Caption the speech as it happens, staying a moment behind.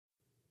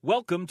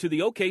Welcome to the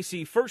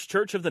OKC First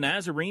Church of the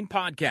Nazarene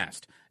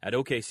podcast. At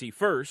OKC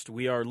First,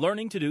 we are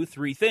learning to do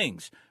three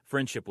things: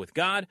 friendship with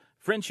God,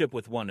 friendship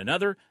with one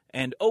another,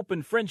 and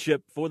open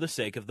friendship for the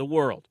sake of the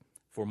world.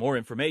 For more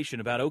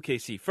information about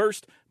OKC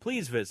First,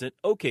 please visit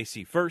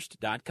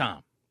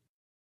okcfirst.com.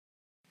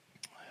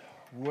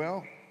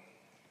 Well,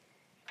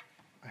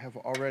 I have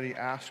already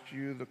asked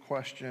you the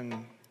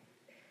question,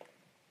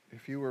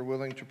 if you were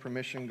willing to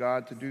permission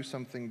God to do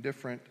something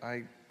different.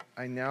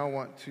 I now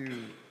want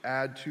to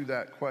add to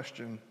that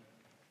question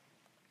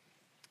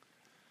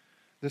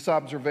this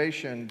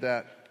observation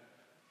that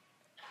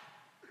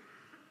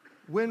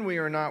when we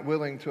are not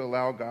willing to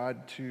allow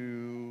God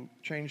to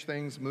change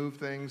things, move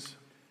things,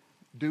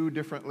 do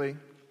differently,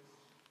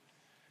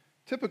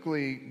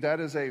 typically that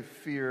is a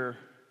fear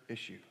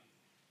issue.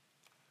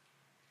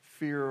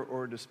 Fear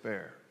or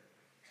despair.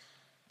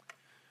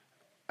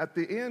 At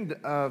the end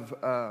of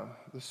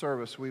the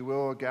service, we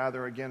will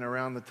gather again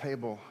around the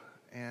table,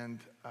 and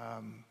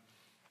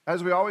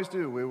as we always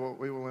do, we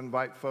will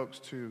invite folks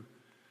to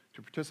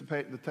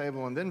participate at the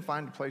table and then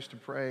find a place to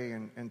pray.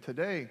 And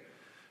today,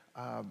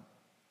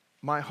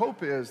 my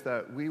hope is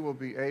that we will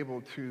be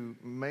able to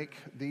make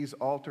these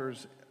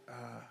altars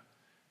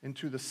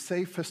into the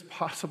safest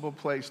possible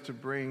place to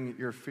bring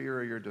your fear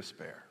or your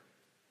despair.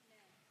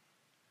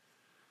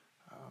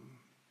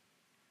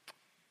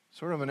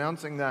 Sort of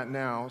announcing that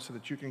now so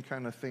that you can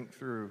kind of think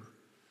through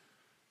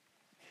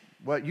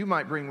what you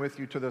might bring with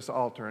you to this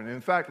altar. And in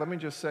fact, let me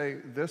just say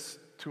this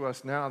to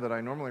us now that I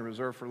normally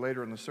reserve for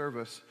later in the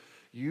service.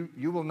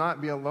 You will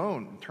not be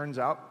alone. It turns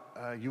out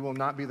you will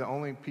not be the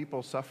only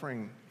people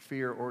suffering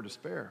fear or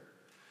despair.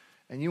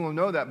 And you will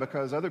know that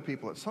because other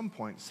people at some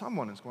point,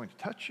 someone is going to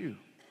touch you.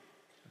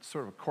 It's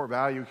sort of a core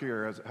value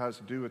here as it has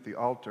to do with the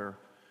altar.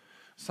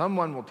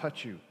 Someone will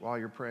touch you while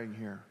you're praying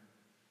here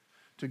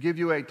to give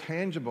you a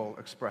tangible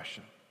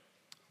expression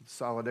of the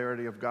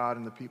solidarity of God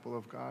and the people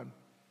of God.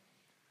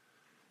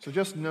 So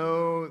just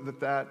know that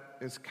that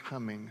is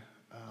coming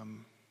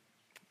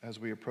as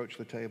we approach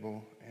the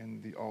table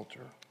and the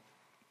altar.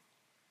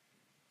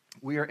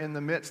 We are in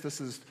the midst, this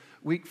is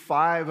week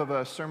 5 of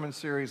a sermon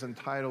series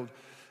entitled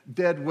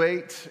Dead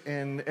Weight,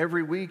 and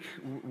every week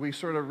we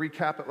sort of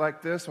recap it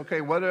like this.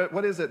 Okay,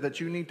 what is it that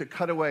you need to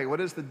cut away?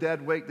 What is the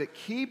dead weight that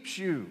keeps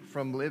you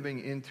from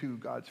living into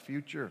God's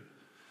future?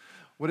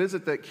 What is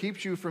it that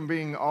keeps you from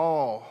being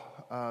all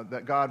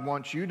that God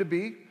wants you to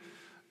be?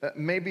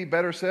 Maybe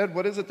better said,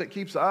 what is it that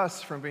keeps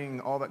us from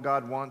being all that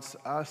God wants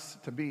us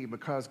to be?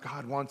 Because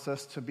God wants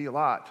us to be a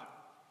lot.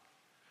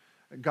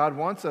 God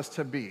wants us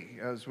to be,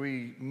 as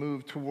we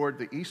move toward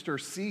the Easter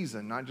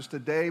season, not just a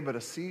day, but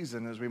a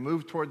season. As we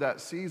move toward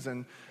that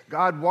season,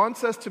 God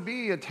wants us to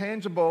be a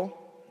tangible,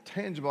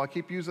 I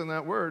keep using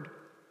that word,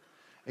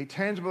 a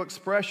tangible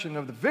expression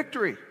of the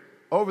victory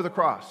over the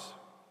cross,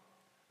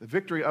 the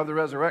victory of the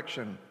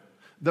resurrection,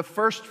 the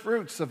first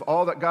fruits of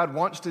all that God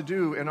wants to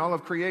do in all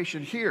of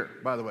creation here,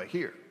 by the way,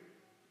 here.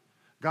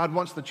 God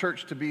wants the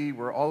church to be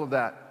where all of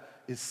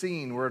that is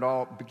seen, where it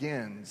all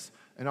begins.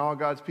 And all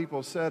God's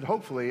people said,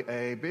 hopefully,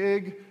 a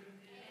big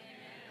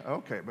amen.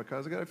 Okay,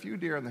 because I got a few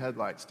deer in the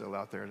headlights still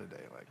out there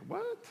today. Like,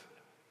 what?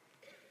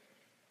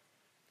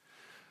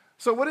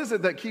 So what is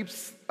it that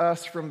keeps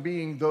us from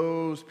being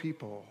those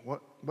people?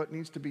 What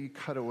needs to be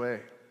cut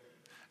away?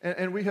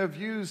 And we have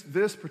used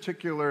this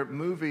particular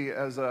movie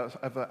as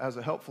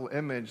a helpful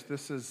image.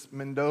 This is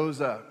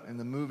Mendoza in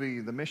the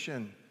movie The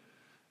Mission.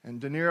 And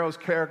De Niro's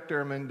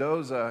character,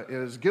 Mendoza,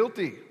 is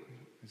guilty.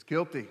 He's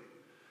guilty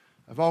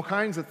of all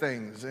kinds of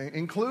things,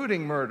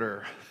 including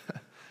murder.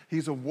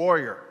 He's a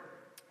warrior.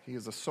 He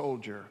is a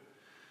soldier.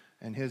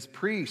 And his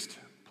priest,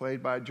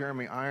 played by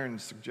Jeremy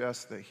Irons,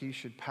 suggests that he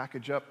should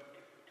package up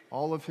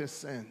all of his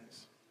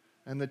sins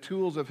and the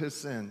tools of his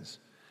sins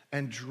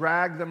and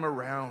drag them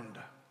around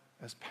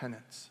as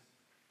penance.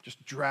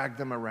 Just drag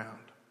them around.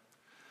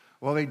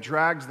 Well, he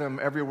drags them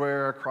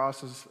everywhere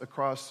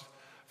across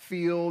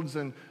fields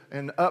and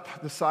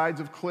up the sides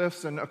of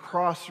cliffs and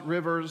across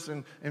rivers.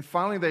 And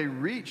finally they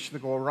reach the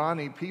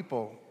Guarani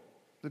people,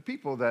 the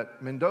people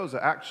that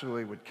Mendoza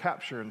actually would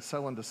capture and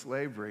sell into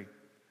slavery.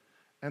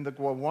 And the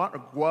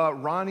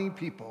Guarani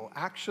people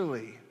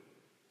actually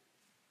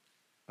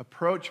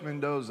approach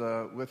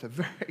Mendoza with a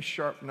very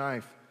sharp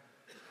knife.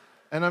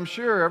 And I'm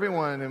sure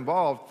everyone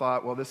involved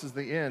thought, well, this is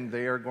the end.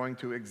 They are going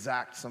to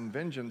exact some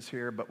vengeance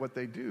here. But what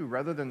they do,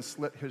 rather than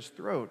slit his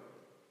throat,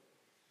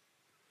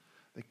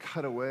 they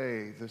cut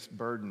away this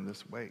burden,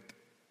 this weight.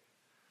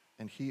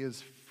 And he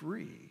is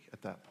free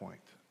at that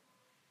point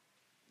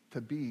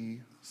to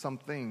be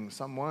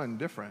someone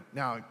different.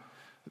 Now,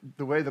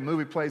 the way the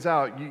movie plays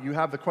out, you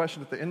have the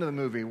question at the end of the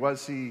movie,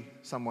 was he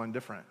someone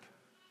different?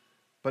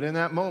 But in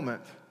that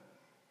moment,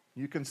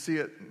 you can see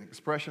it, an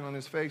expression on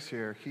his face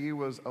here. He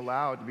was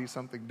allowed to be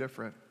something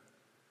different.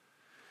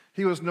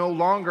 He was no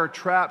longer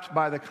trapped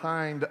by the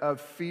kind of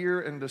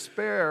fear and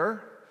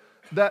despair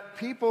that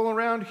people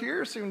around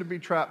here seem to be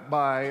trapped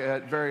by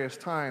at various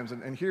times.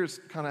 And here's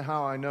kind of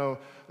how I know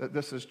that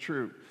this is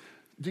true.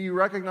 Do you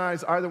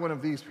recognize either one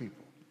of these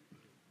people?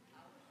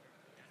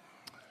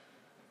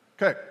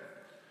 Okay.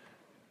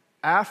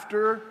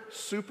 after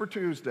Super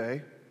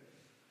Tuesday,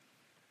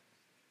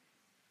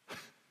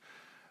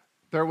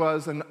 there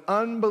was an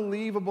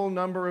unbelievable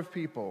number of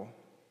people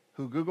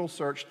who Google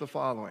searched the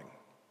following: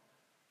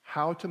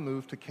 how to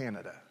move to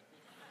Canada.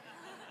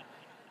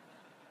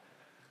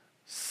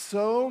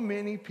 So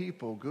many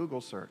people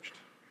Google searched,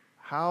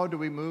 how do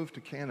we move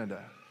to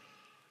Canada?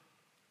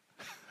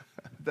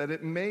 That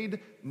it made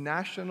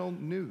national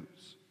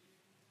news.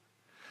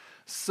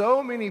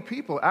 So many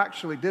people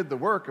actually did the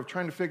work of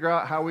trying to figure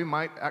out how we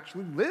might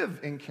actually live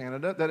in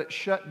Canada that it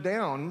shut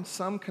down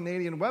some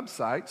Canadian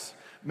websites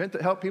meant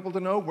to help people to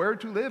know where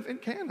to live in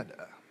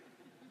Canada.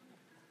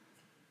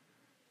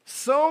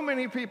 So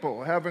many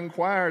people have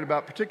inquired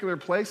about particular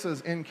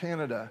places in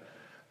Canada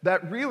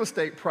that real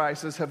estate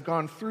prices have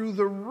gone through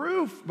the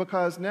roof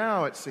because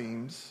now it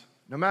seems,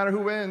 no matter who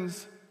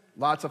wins,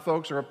 lots of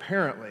folks are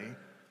apparently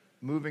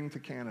moving to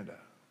Canada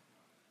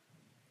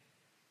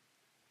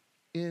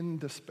in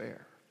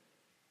despair.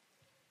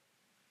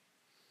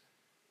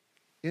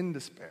 In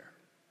despair.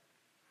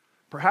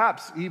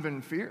 Perhaps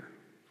even fear.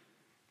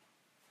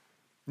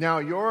 Now,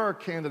 your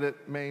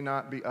candidate may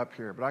not be up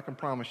here, but I can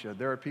promise you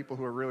there are people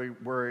who are really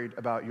worried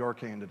about your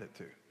candidate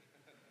too.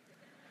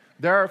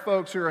 There are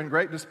folks who are in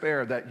great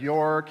despair that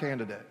your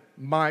candidate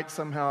might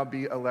somehow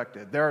be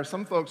elected. There are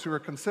some folks who are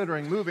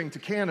considering moving to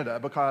Canada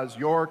because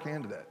your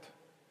candidate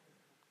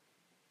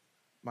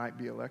might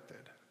be elected.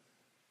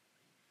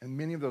 And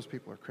many of those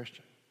people are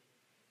Christian.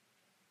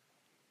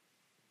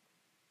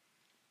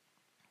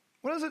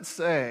 What does it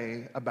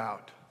say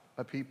about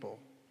a people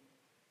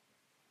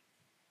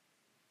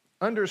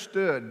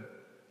understood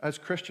as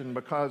Christian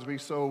because we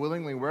so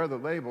willingly wear the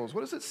labels?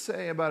 What does it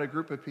say about a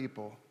group of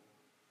people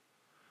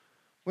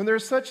when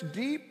there's such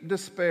deep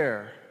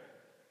despair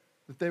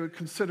that they would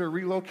consider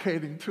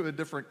relocating to a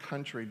different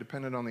country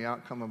depending on the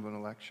outcome of an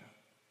election?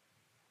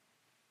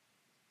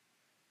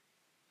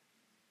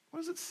 What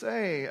does it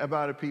say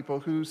about a people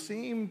who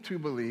seem to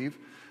believe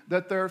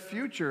that their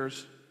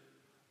futures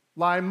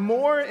lie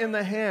more in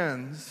the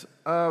hands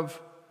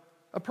of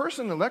a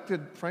person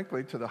elected,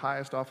 frankly, to the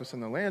highest office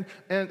in the land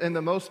and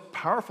the most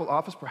powerful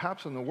office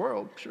perhaps in the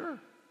world? Sure.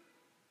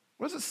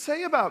 What does it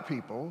say about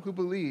people who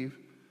believe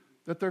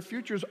that their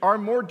futures are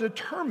more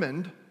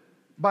determined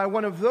by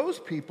one of those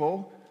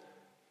people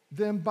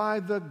than by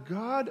the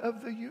God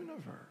of the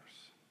universe?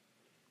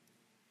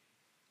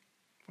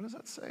 What does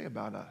that say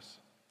about us?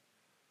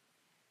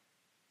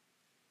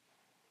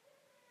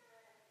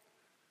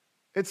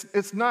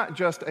 It's not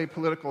just a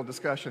political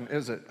discussion,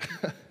 is it?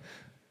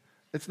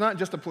 It's not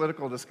just a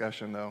political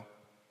discussion, though.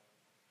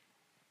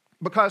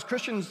 Because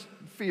Christians'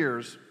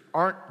 fears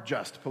aren't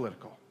just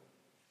political.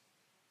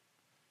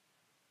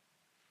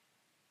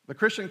 The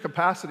Christian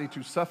capacity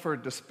to suffer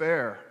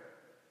despair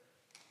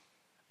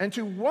and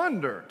to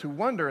wonder,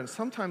 and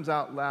sometimes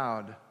out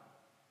loud,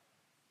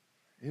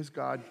 is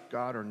God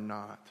God or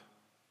not?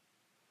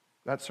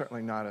 That's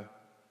certainly not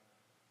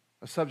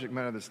a subject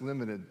matter that's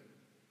limited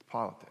to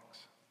politics.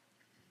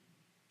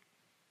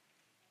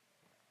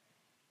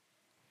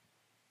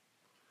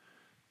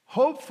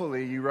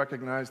 Hopefully you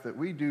recognize that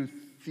we do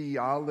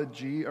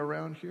theology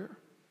around here.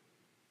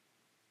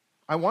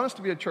 I want us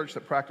to be a church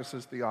that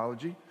practices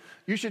theology.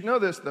 You should know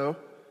this, though.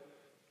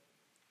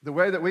 The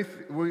way that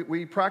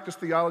we practice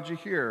theology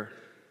here,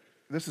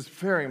 this is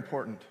very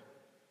important.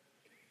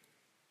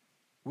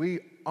 We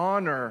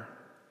honor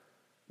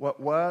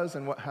what was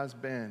and what has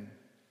been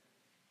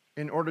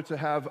in order to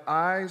have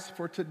eyes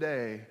for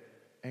today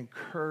and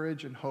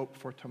courage and hope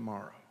for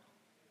tomorrow.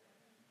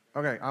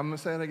 Okay, I'm going to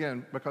say it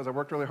again because I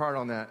worked really hard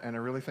on that, and I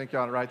really think you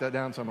ought to write that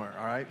down somewhere,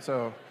 all right?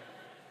 So,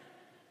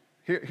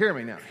 hear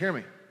me now, hear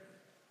me.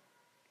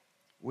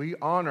 We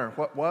honor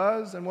what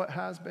was and what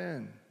has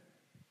been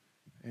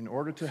in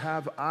order to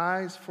have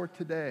eyes for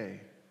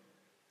today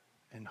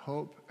and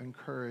hope and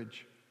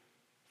courage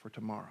for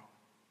tomorrow.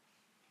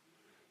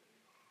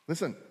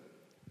 Listen,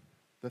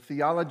 the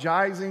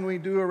theologizing we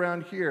do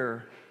around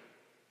here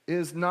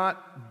is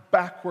not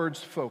backwards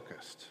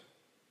focused.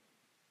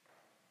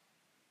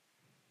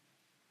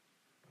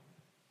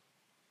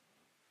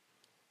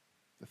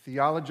 The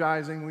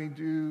theologizing we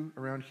do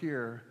around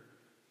here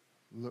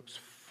looks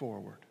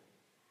forward.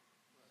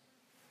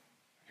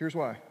 Here's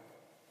why.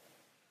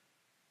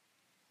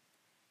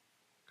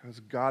 Because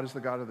God is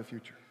the God of the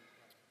future.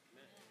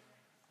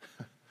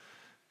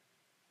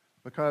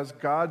 Because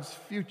God's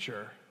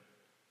future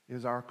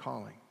is our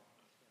calling.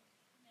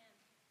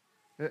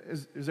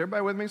 Is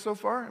everybody with me so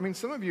far? I mean,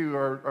 some of you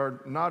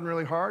are nodding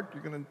really hard.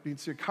 You're going to need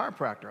to see a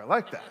chiropractor. I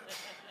like that.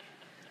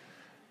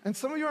 And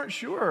some of you aren't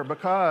sure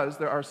because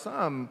there are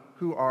some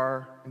who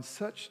are in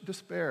such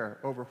despair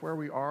over where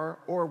we are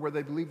or where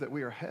they believe that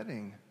we are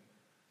heading,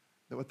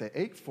 that what they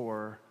ache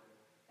for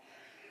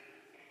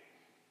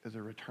is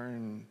a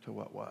return to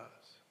what was.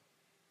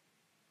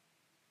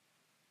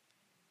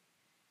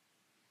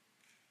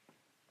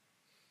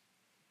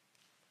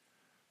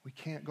 We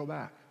can't go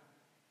back.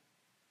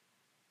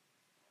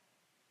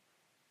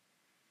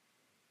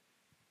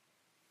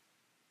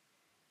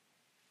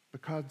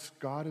 Because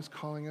God is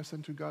calling us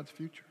into God's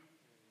future.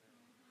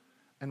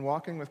 And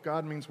walking with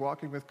God means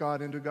walking with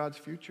God into God's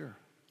future.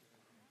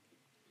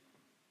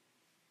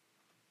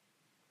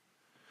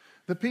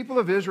 The people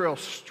of Israel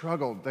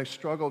struggled. They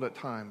struggled at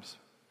times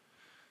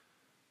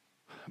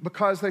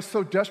because they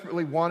so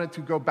desperately wanted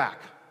to go back,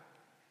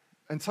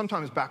 and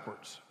sometimes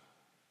backwards.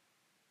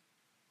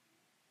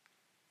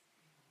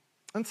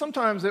 And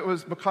sometimes it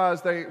was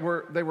because they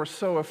were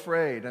so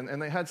afraid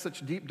and they had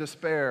such deep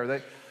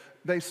despair.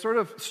 They sort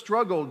of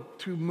struggled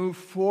to move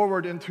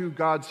forward into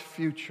God's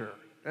future.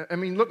 I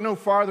mean, look no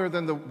farther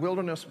than the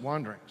wilderness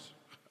wanderings.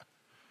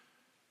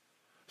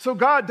 So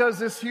God does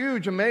this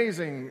huge,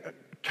 amazing,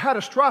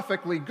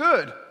 catastrophically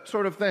good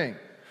sort of thing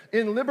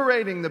in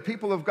liberating the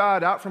people of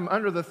God out from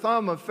under the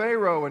thumb of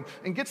Pharaoh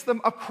and gets them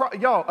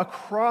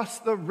across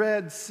the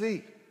Red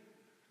Sea.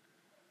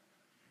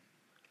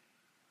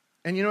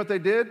 And you know what they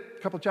did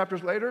a couple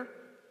chapters later?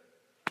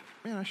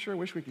 Man, I sure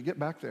wish we could get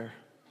back there.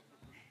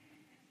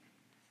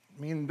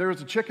 I mean, there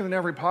was a chicken in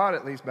every pot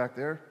at least back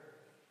there.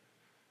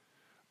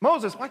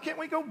 Moses, why can't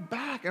we go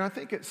back? And I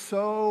think it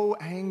so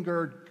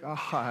angered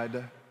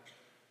God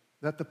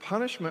that the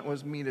punishment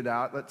was meted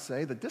out, let's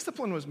say, the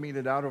discipline was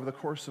meted out over the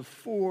course of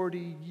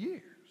 40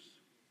 years.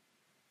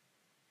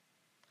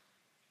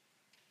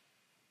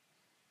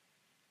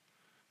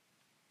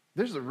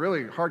 This is a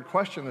really hard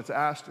question that's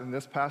asked in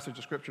this passage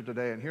of Scripture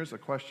today, and here's the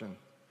question.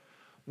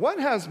 What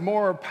has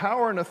more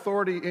power and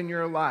authority in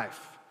your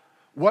life?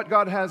 What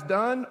God has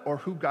done or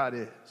who God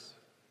is?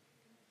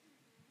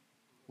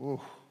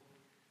 Ooh.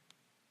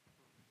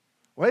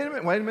 Wait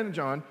a minute,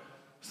 John.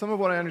 Some of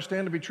what I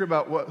understand to be true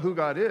about who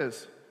God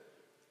is,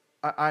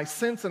 I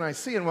sense and I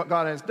see in what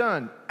God has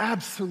done.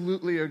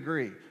 Absolutely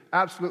agree.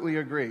 Absolutely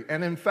agree.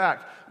 And in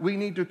fact, we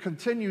need to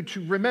continue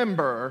to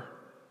remember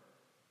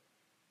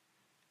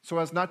so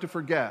as not to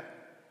forget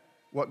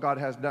what God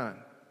has done.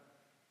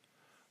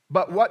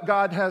 But what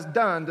God has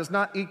done does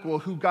not equal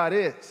who God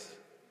is.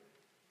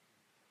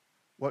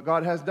 What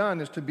God has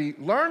done is to be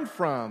learned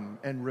from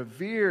and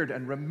revered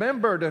and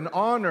remembered and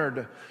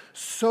honored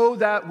so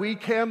that we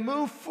can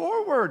move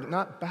forward,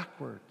 not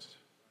backwards.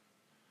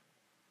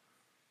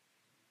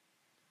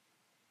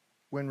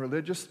 When the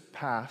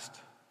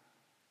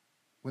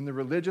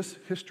religious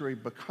history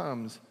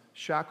becomes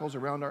shackles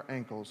around our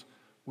ankles,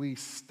 we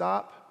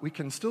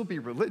can still be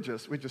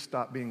religious, we just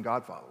stop being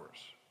God followers.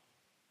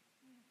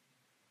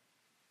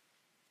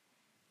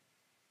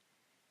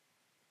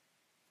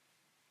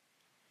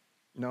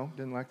 No,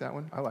 didn't like that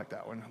one? I like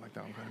that one. I like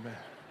that one quite a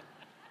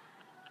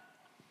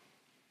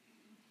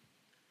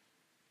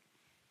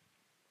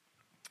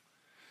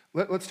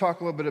bit. Let's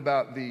talk a little bit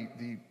about the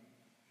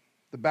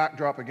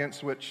backdrop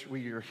against which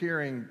we are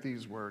hearing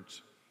these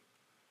words.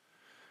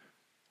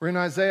 We're in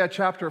Isaiah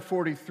chapter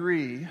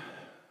 43.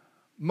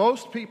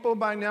 Most people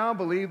by now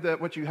believe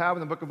that what you have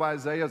in the book of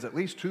Isaiah is at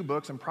least 2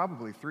 books and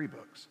probably 3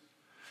 books.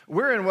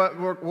 We're in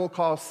what we'll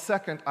call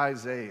second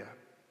Isaiah,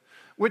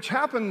 which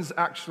happens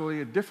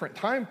actually a different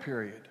time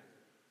period.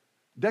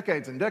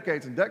 Decades and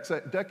decades and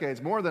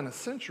decades, more than a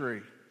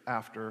century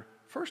after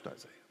first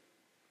Isaiah.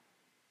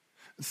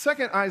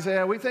 Second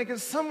Isaiah, we think,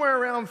 is somewhere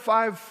around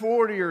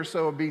 540 or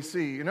so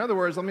BC. In other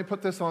words, let me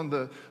put this on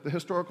the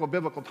historical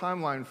biblical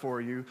timeline for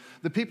you.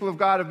 The people of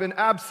God have been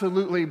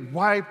absolutely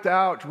wiped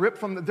out, ripped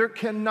from there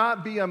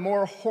cannot be a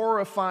more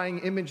horrifying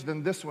image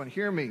than this one.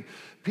 Hear me.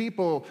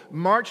 People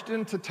marched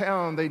into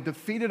town. They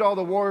defeated all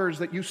the warriors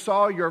that you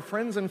saw your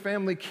friends and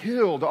family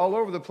killed all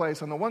over the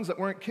place. And the ones that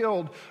weren't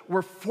killed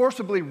were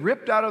forcibly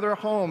ripped out of their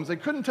homes. They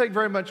couldn't take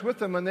very much with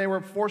them, and they were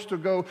forced to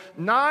go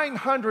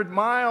 900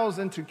 miles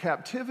into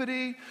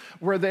captivity,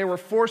 where they were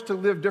forced to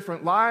live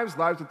different lives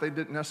that they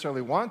didn't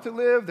necessarily want to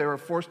live. They were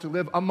forced to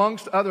live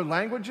amongst other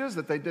languages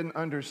that they didn't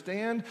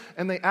understand.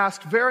 And they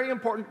asked very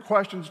important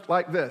questions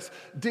like this.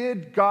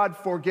 Did God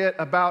forget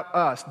about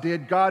us?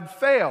 Did God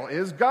fail?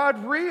 Is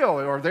God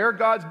real? Or their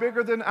God's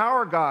bigger than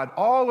our God?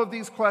 All of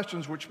these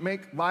questions which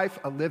make life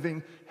a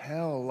living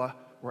hell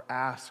were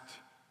asked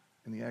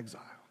in the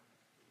exile.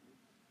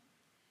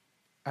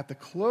 At the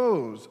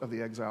close of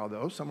the exile,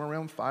 though, somewhere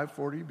around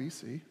 540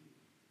 BC,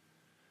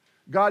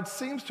 God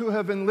seems to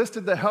have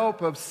enlisted the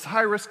help of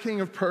Cyrus, king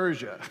of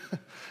Persia.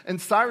 And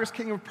Cyrus,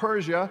 king of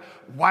Persia,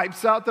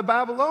 wipes out the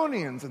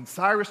Babylonians. And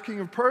Cyrus, king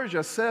of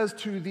Persia, says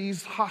to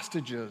these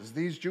hostages,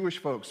 these Jewish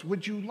folks,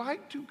 would you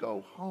like to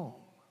go home?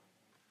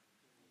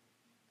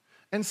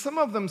 And some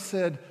of them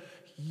said,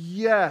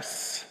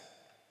 yes.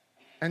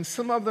 And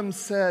some of them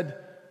said,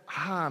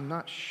 I'm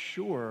not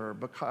sure,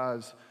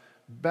 because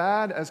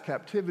bad as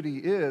captivity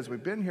is,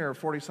 we've been here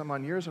 40 some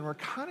odd years and we're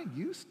kind of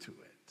used to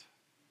it.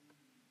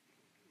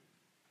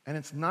 And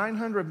it's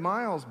 900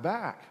 miles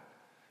back,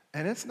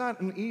 and it's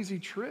not an easy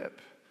trip.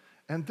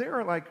 And there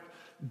are like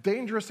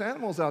dangerous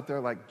animals out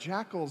there like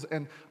jackals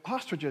and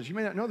ostriches. You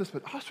may not know this,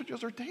 but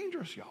ostriches are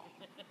dangerous, y'all.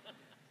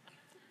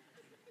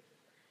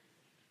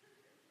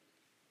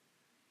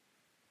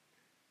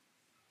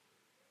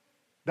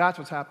 That's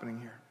what's happening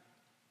here.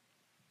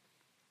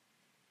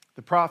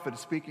 The prophet is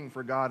speaking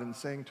for God and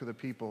saying to the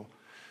people,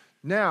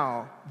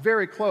 now,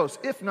 very close,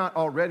 if not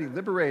already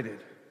liberated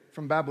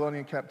from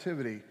Babylonian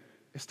captivity,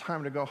 it's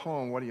time to go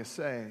home. What do you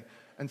say?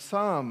 And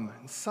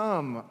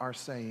some are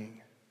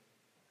saying,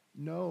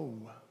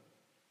 no.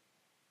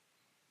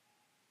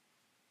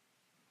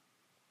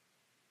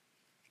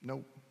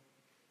 Nope.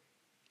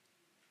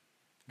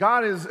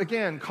 God is,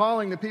 again,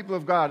 calling the people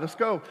of God. Let's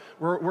go.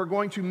 We're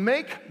going to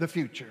make the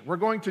future. We're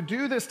going to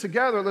do this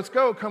together. Let's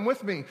go. Come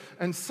with me.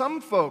 And some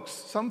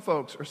folks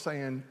are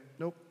saying,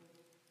 nope.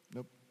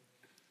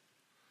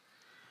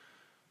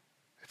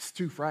 It's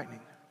too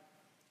frightening.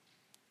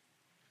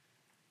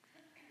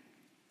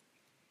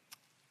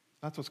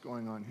 That's what's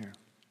going on here.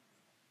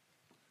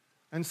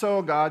 And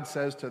so God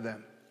says to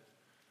them,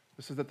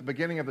 this is at the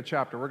beginning of the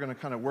chapter. We're going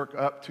to kind of work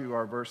up to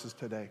our verses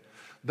today.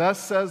 Thus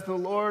says the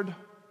Lord,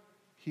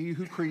 He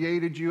who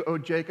created you, O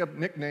Jacob,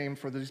 nickname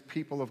for these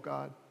people of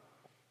God.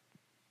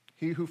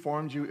 He who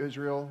formed you,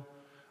 Israel.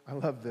 I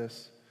love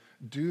this.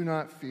 Do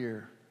not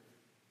fear,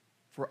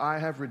 for I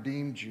have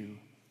redeemed you.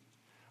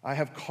 I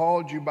have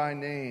called you by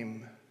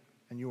name,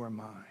 and you are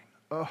mine.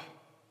 Oh,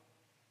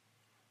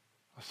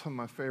 some of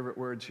my favorite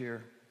words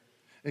here.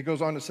 It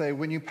goes on to say,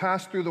 when you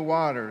pass through the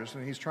waters,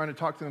 and he's trying to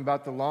talk to them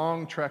about the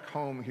long trek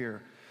home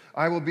here.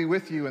 I will be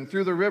with you, and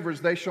through the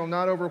rivers they shall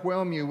not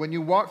overwhelm you. When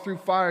you walk through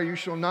fire, you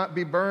shall not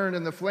be burned,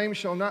 and the flame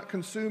shall not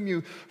consume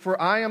you. For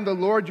I am the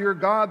Lord your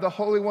God, the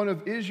Holy One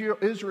of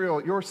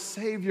Israel, your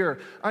Savior.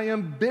 I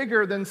am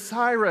bigger than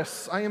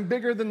Cyrus. I am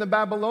bigger than the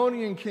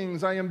Babylonian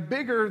kings. I am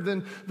bigger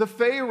than the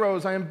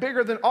Pharaohs. I am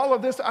bigger than all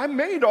of this. I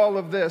made all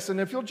of this,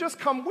 and if you'll just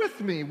come with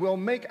me, we'll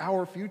make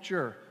our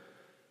future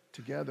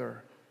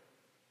together.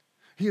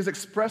 He is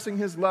expressing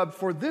his love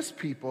for this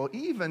people,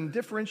 even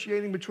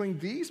differentiating between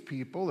these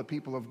people, the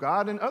people of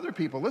God, and other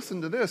people.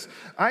 Listen to this.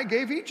 I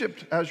gave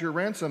Egypt as your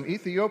ransom,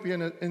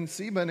 Ethiopia and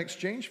Seba in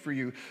exchange for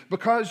you.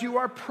 Because you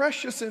are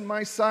precious in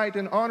my sight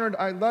and honored,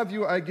 I love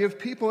you. I give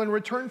people in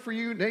return for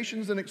you,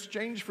 nations in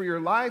exchange for your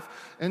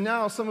life. And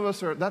now some of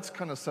us that's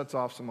kind of sets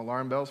off some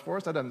alarm bells for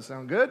us. That doesn't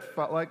sound good.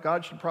 Felt like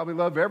God should probably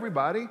love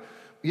everybody.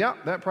 Yeah,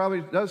 that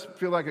probably does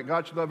feel like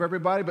God should love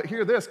everybody. But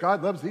hear this,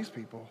 God loves these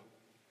people.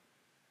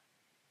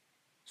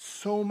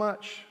 So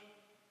much.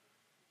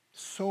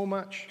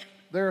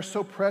 They are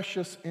so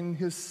precious in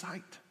his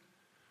sight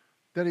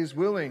that he's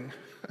willing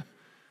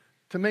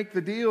to make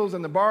the deals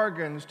and the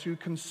bargains to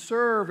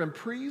conserve and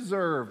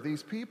preserve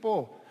these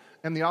people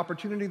and the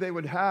opportunity they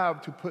would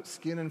have to put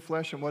skin and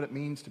flesh on what it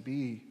means to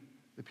be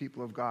the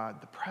people of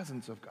God, the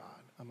presence of God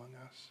among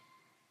us.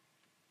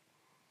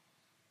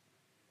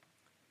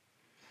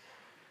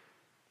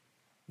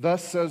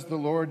 Thus says the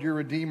Lord, your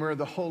Redeemer,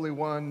 the Holy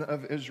One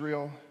of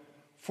Israel.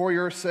 For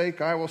your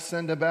sake, I will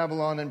send to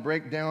Babylon and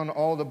break down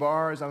all the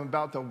bars. I'm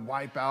about to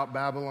wipe out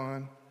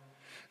Babylon.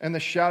 And the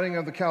shouting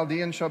of the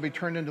Chaldeans shall be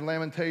turned into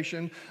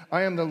lamentation.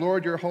 I am the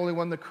Lord, your Holy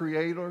One, the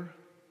Creator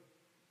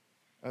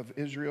of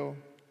Israel,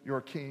 your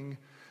King.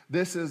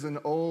 This is an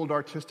old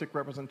artistic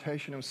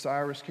representation of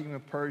Cyrus, king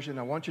of Persia. And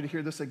I want you to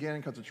hear this again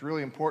because it's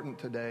really important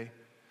today.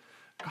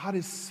 God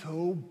is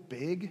so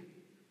big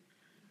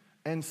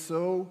and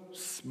so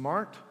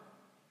smart,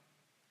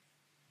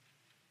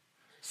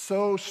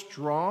 so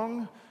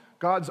strong.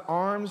 God's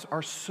arms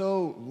are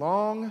so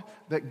long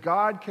that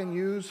God can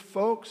use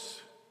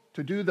folks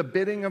to do the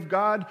bidding of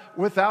God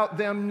without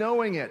them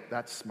knowing it.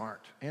 That's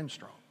smart and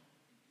strong.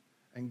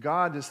 And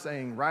God is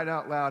saying right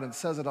out loud and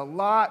says it a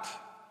lot,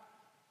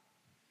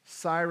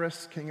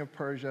 Cyrus, king of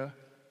Persia,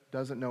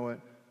 doesn't know it,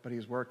 but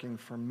he's working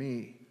for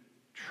me.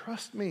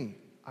 Trust me,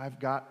 I've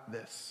got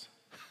this.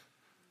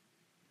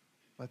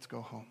 Let's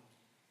go home.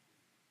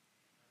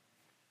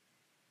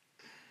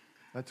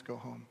 Let's go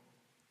home.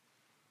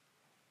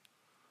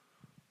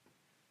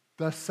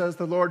 Thus says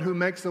the Lord who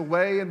makes a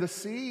way in the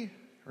sea.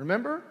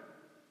 Remember?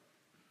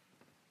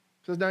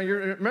 Says now,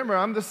 remember,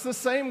 I'm the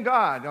same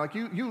God. Like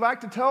you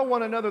like to tell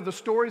one another the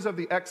stories of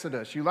the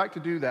Exodus. You like to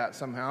do that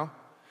somehow.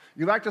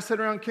 You like to sit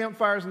around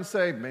campfires and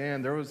say,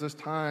 man, there was this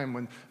time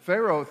when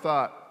Pharaoh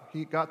thought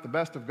he got the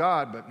best of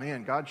God, but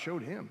man, God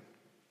showed him.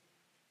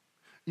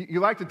 You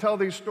like to tell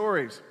these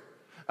stories.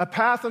 A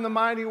path in the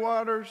mighty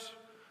waters,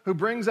 who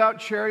brings out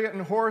chariot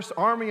and horse,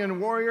 army and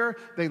warrior.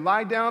 They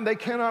lie down, they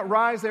cannot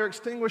rise, they're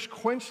extinguished,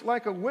 quenched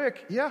like a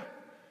wick. Yeah.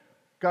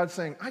 God's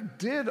saying, I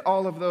did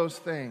all of those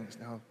things.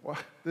 Now,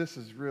 this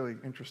is really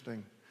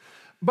interesting.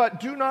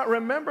 But do not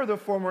remember the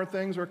former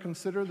things or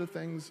consider the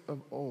things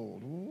of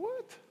old.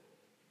 What?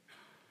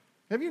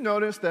 Have you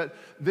noticed that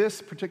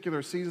this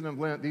particular season of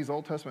Lent, these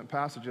Old Testament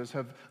passages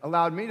have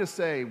allowed me to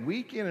say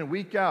week in and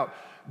week out,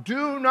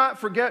 do not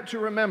forget to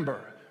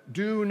remember.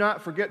 Do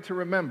not forget to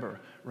remember.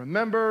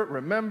 Remember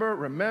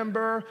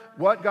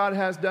what God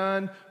has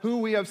done, who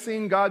we have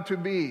seen God to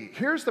be.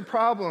 Here's the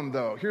problem,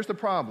 though. Here's the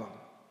problem.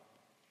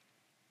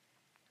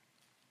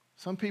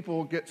 Some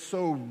people get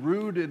so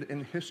rooted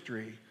in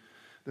history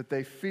that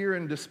they fear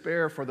and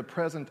despair for the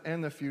present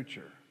and the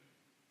future.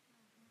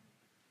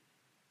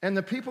 And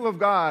the people of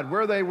God,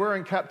 where they were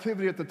in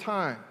captivity at the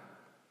time,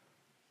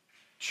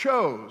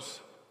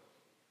 chose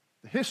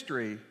the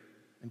history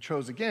and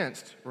chose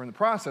against, or in the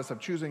process of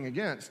choosing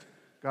against,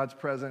 God's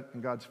present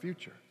and God's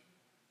future.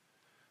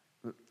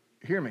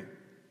 Hear me.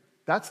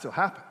 That still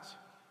happens.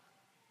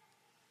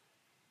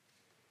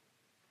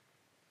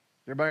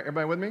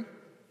 Everybody with me?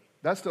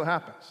 That still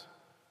happens.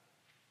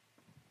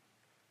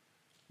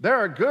 There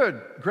are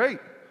good, great,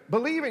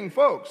 believing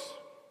folks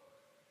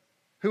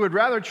who would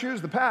rather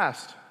choose the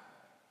past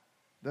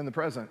than the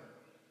present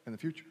and the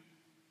future.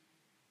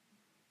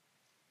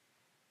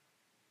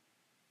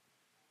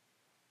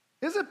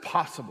 Is it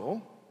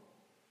possible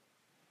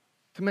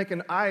to make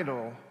an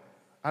idol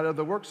out of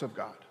the works of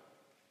God?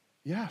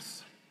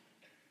 Yes.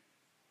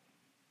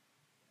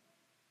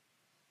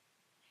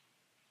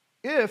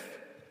 If,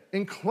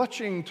 in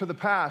clutching to the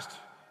past,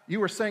 you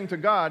were saying to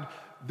God,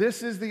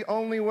 this is the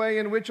only way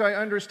in which I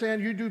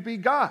understand you to be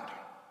God.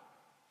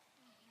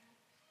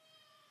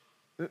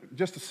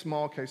 Just a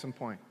small case in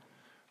point.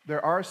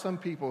 There are some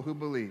people who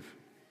believe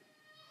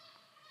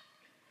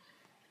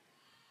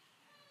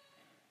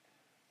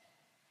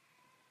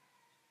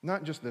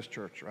not just this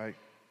church, right?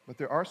 But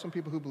there are some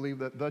people who believe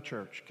that the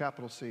church,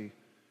 capital C,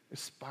 is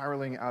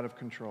spiraling out of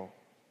control.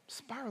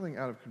 Spiraling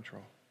out of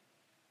control.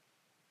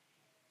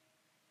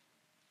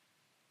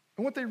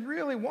 And what they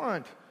really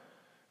want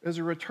is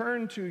a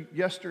return to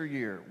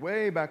yesteryear.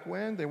 Way back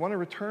when, they want to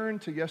return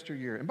to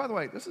yesteryear. And by the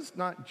way, this is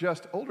not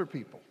just older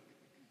people.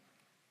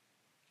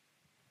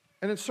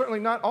 And it's certainly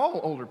not all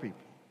older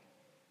people.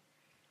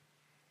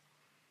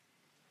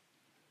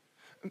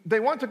 They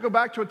want to go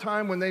back to a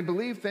time when they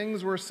believed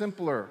things were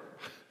simpler.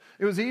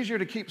 It was easier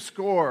to keep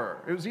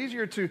score. It was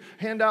easier to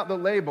hand out the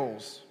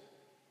labels.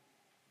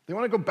 They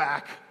want to go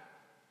back.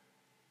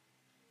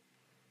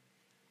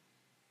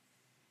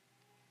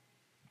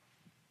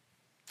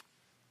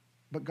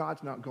 But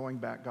God's not going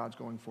back, God's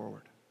going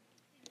forward.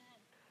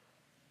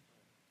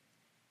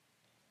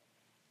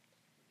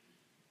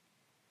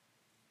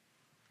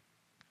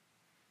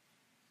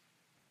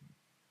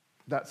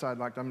 That side,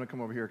 I'm going to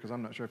come over here because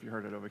I'm not sure if you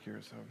heard it over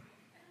here. So,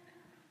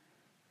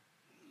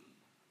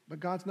 but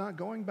God's not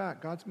going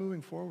back. God's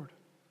moving forward.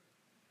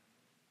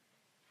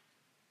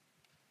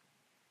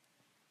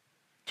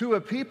 To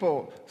a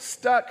people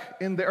stuck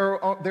in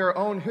their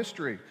own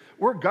history,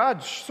 where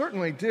God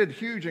certainly did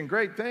huge and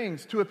great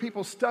things, to a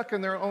people stuck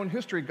in their own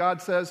history,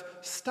 God says,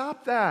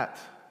 stop that.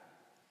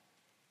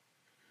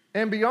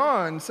 And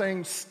beyond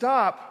saying,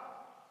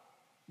 stop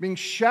being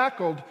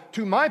shackled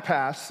to my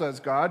past, says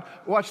God,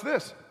 watch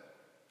this.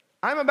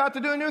 I'm about to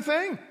do a new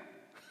thing.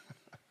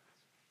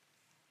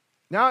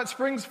 Now it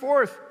springs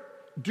forth.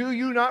 Do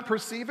you not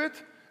perceive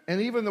it?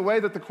 And even the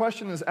way that the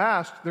question is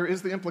asked, there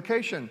is the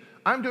implication.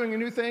 I'm doing a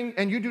new thing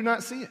and you do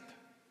not see it.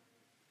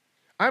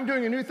 I'm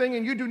doing a new thing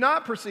and you do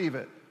not perceive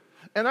it.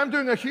 And I'm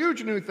doing a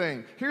huge new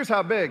thing. Here's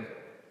how big.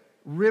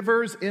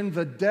 Rivers in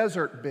the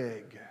desert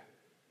big.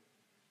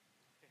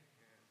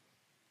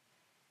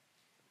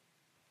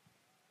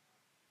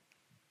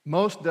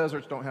 Most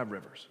deserts don't have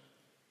rivers.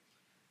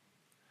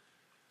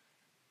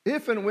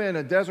 If and when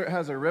a desert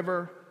has a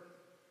river,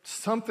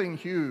 something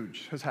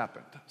huge has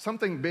happened.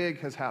 Something big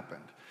has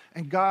happened.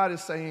 And God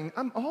is saying,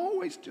 I'm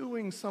always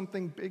doing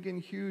something big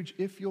and huge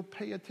if you'll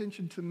pay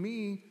attention to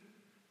me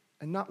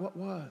and not what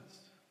was.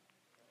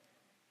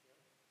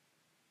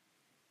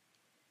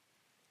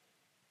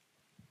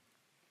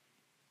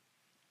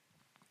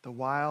 The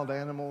wild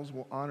animals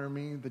will honor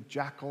me, the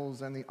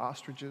jackals and the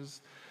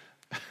ostriches.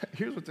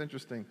 Here's what's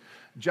interesting.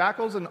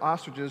 Jackals and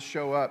ostriches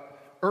show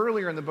up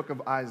earlier in the book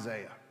of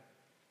Isaiah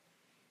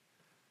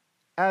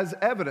as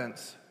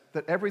evidence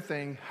that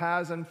everything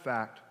has, in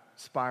fact,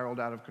 spiraled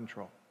out of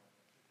control.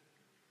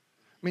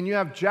 I mean, you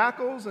have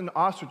jackals and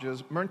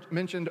ostriches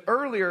mentioned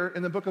earlier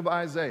in the book of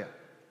Isaiah,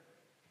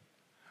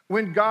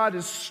 when God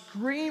is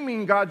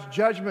screaming God's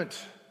judgment,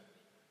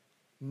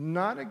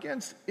 not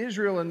against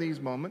Israel in these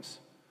moments,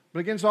 but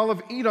against all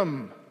of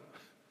Edom,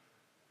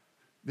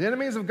 the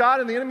enemies of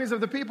God and the enemies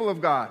of the people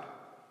of God.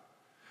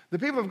 The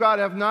people of God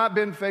have not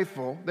been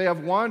faithful. They have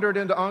wandered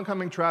into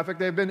oncoming traffic.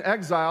 They've been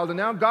exiled, and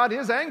now God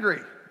is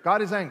angry.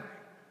 God is angry.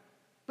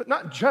 But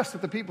not just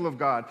at the people of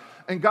God.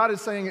 And God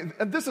is saying,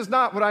 this is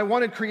not what I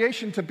wanted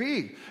creation to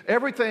be.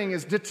 Everything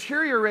is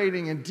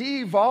deteriorating and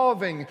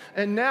de-evolving.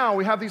 And now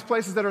we have these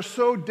places that are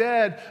so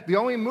dead, the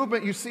only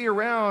movement you see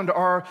around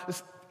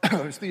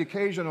is the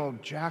occasional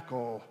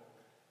jackal,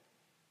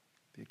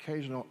 the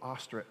occasional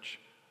ostrich.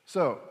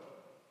 So,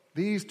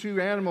 these two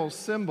animals,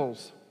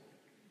 symbols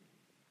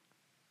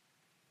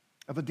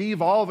of the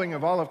de-evolving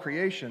of all of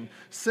creation,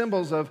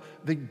 symbols of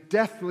the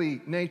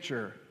deathly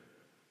nature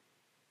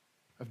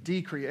of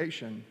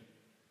decreation,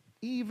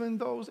 even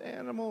those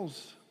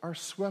animals are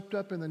swept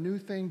up in the new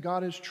thing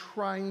God is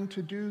trying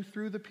to do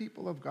through the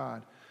people of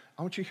God.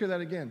 I want you to hear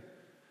that again.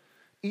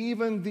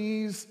 Even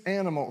these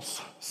animals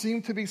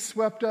seem to be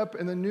swept up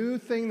in the new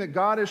thing that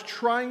God is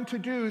trying to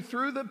do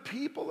through the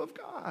people of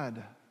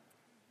God.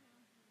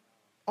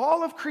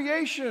 All of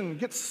creation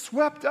gets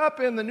swept up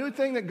in the new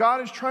thing that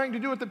God is trying to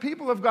do with the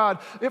people of God,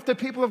 if the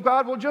people of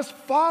God will just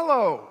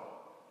follow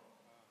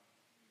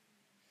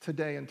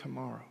today and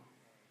tomorrow.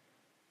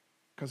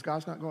 Because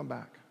God's not going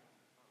back.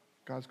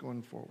 God's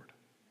going forward.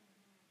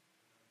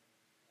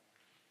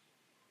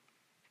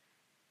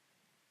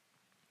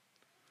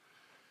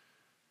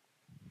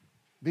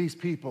 these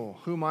people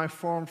whom I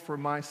formed for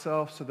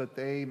myself so that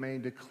they may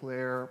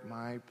declare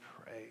my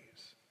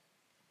praise.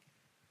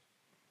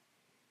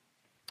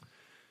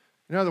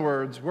 In other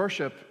words,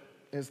 worship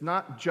is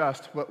not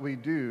just what we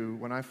do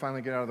when I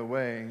finally get out of the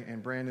way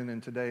and Brandon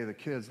and today the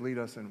kids lead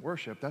us in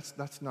worship.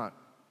 That's not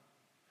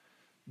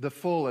the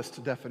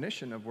fullest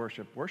definition of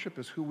worship. Worship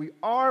is who we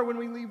are when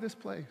we leave this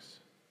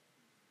place.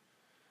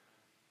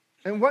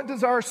 And what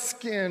does our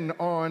skin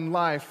on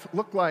life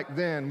look like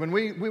then? When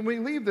we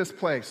leave this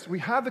place, we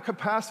have the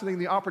capacity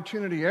and the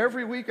opportunity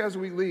every week as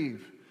we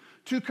leave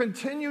to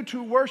continue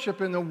to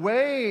worship in the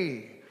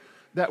way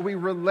that we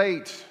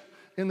relate,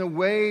 in the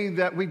way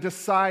that we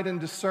decide and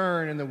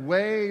discern, in the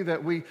way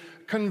that we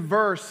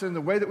converse, in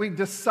the way that we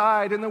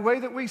decide, in the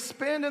way that we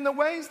spend, in the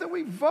ways that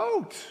we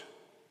vote.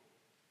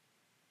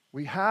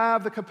 We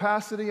have the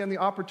capacity and the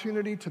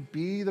opportunity to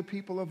be the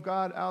people of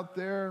God out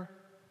there.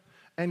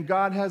 And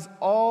God has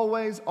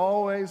always,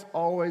 always,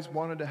 always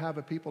wanted to have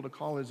a people to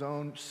call his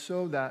own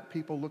so that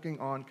people looking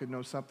on could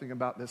know something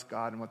about this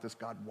God and what this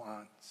God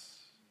wants.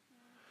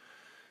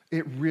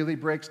 It really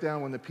breaks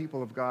down when the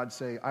people of God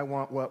say, I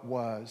want what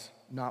was,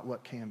 not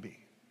what can be.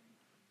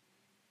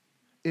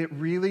 It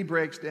really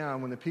breaks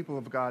down when the people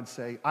of God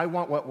say, I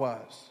want what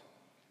was,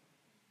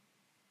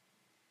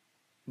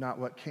 not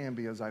what can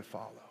be as I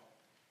follow,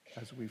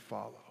 as we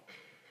follow.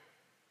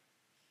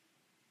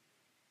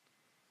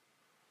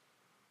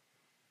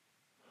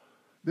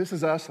 This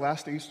is us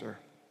last Easter.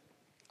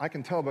 I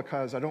can tell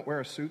because I don't wear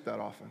a suit that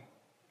often.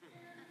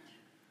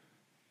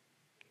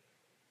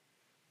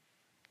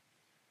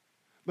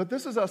 But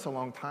this is us a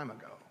long time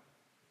ago.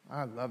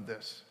 I love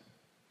this.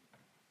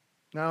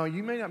 Now,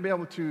 you may not be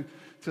able to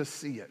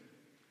see it.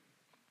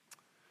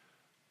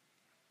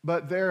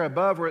 But there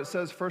above where it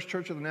says First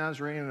Church of the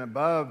Nazarene and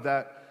above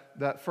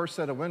that first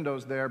set of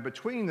windows there,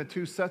 between the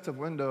two sets of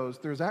windows,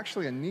 there's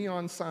actually a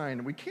neon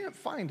sign. We can't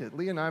find it.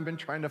 Lee and I have been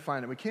trying to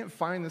find it. We can't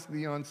find this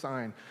neon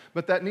sign.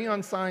 But that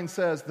neon sign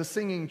says, The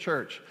Singing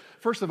Church.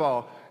 First of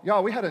all,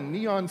 y'all, we had a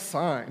neon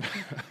sign.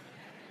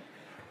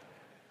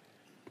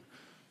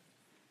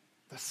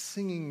 The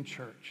Singing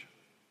Church.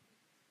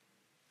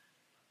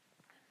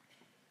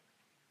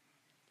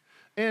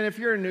 And if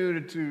you're new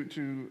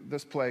to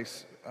this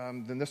place,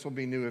 then this will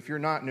be new. If you're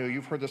not new,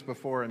 you've heard this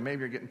before, and maybe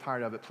you're getting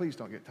tired of it. Please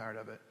don't get tired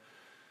of it.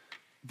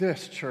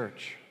 This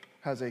church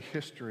has a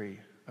history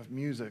of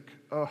music.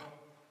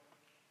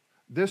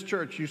 This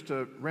church used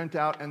to rent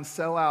out and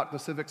sell out the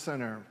Civic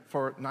Center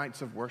for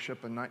nights of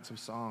worship and nights of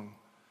song.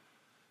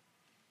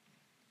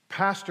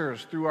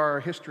 Pastors through our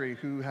history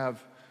who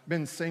have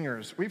been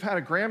singers. We've had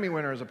a Grammy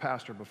winner as a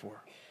pastor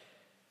before.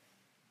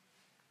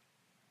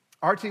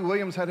 R.T.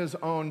 Williams had his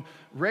own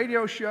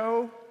radio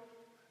show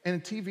and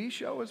a TV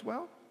show as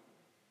well.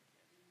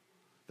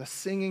 The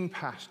Singing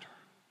Pastor.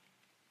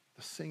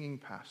 The Singing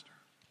Pastor.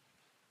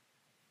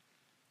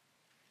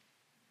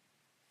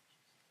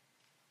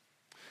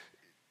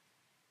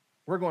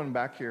 We're going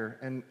back here,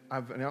 and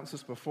I've announced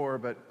this before,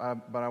 but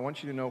I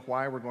want you to know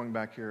why we're going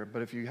back here.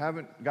 But if you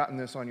haven't gotten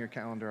this on your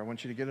calendar, I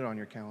want you to get it on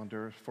your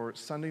calendar for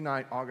Sunday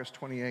night, August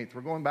 28th.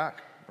 We're going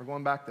back. We're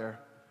going back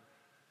there.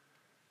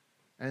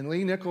 And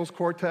Lee Nichols'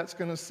 quartet's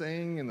going to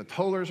sing, and the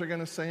Tollers are going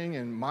to sing,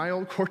 and my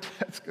old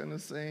quartet's going to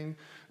sing.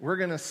 We're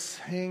going to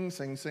sing,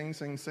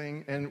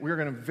 and we're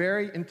going to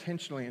very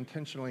intentionally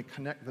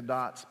connect the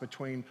dots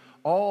between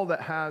all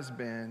that has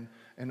been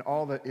and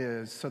all that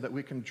is so that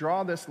we can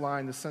draw this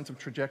line, this sense of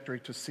trajectory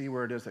to see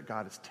where it is that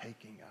God is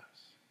taking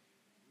us.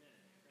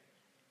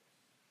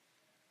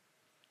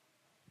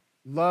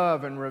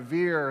 Love and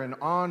revere and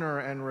honor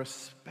and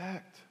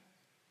respect.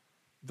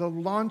 The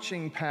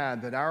launching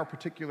pad that our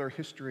particular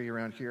history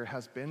around here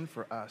has been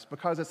for us,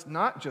 because it's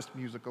not just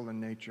musical in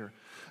nature.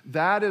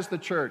 That is the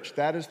church.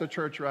 That is the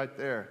church right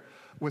there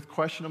with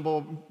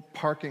questionable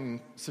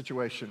parking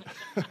situation.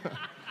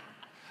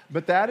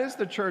 But that is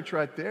the church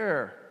right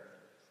there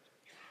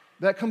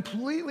that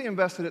completely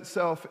invested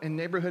itself in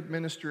neighborhood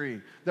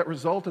ministry that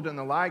resulted in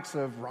the likes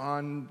of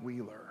Ron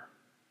Wheeler.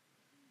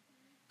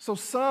 So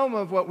some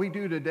of what we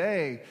do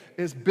today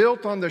is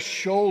built on the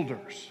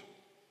shoulders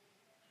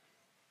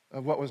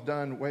of what was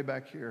done way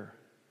back here.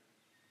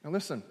 Now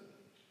listen,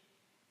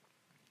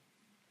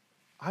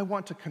 I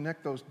want to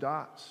connect those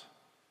dots.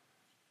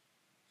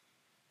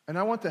 And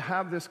I want to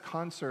have this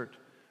concert,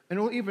 and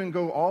we'll even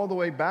go all the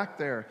way back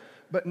there,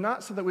 but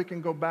not so that we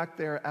can go back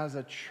there as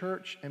a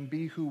church and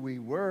be who we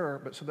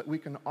were, but so that we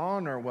can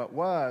honor what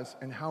was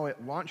and how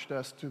it launched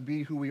us to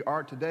be who we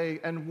are today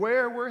and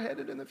where we're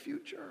headed in the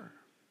future.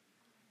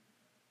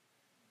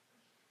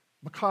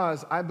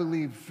 Because I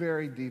believe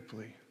very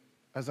deeply,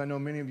 as I know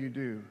many of you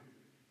do,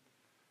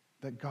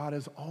 that God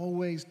is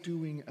always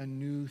doing a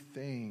new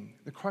thing.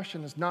 The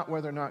question is not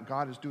whether or not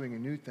God is doing a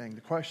new thing.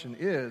 The question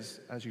is,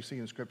 as you see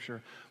in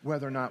Scripture,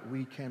 whether or not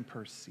we can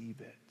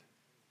perceive it.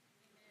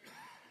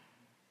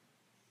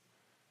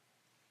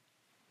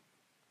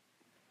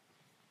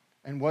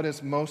 And what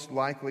is most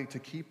likely to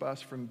keep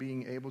us from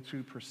being able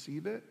to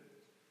perceive it?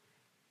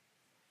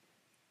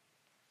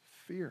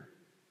 Fear,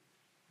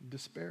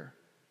 despair.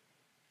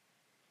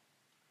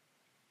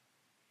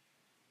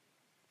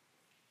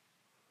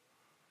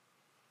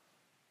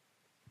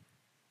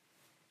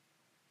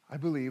 I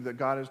believe that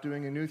God is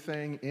doing a new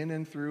thing in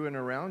and through and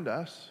around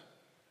us.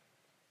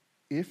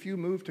 If you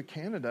move to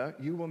Canada,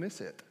 you will miss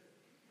it.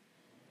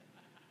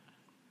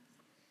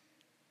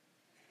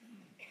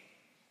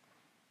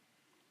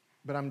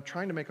 But I'm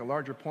trying to make a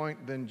larger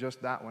point than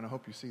just that one. I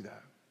hope you see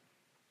that.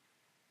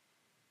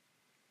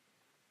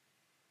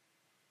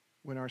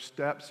 When our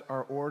steps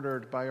are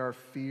ordered by our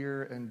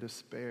fear and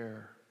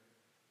despair,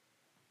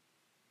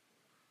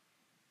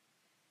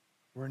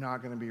 we're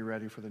not going to be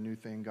ready for the new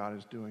thing God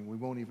is doing. We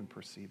won't even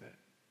perceive it.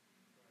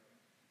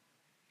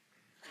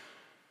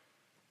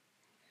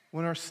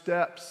 When our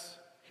steps,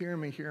 hear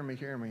me,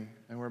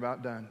 and we're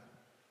about done.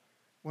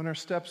 When our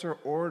steps are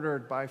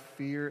ordered by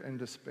fear and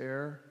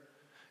despair,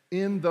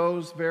 in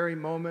those very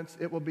moments,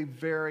 it will be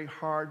very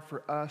hard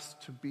for us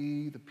to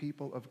be the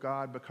people of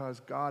God because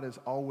God is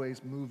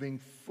always moving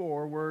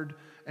forward,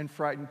 and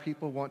frightened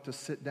people want to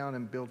sit down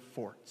and build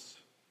forts.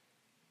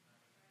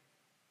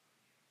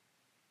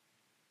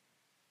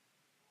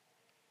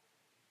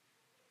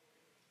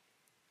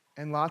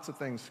 And lots of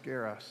things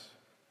scare us.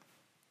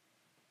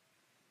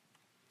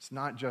 It's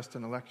not just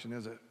an election,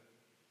 is it?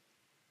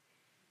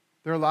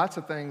 There are lots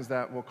of things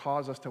that will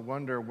cause us to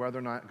wonder whether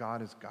or not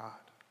God is God.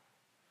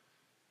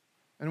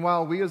 And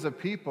while we as a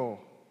people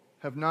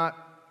have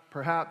not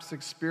perhaps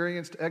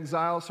experienced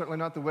exile, certainly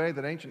not the way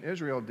that ancient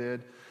Israel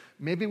did,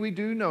 maybe we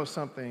do know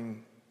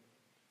something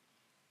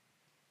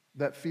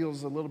that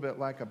feels a little bit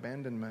like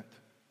abandonment.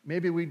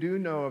 Maybe we do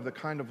know of the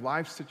kind of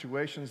life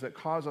situations that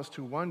cause us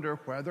to wonder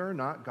whether or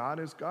not God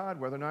is God,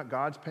 whether or not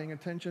God's paying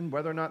attention,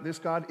 whether or not this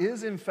God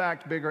is in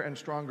fact bigger and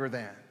stronger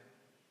than.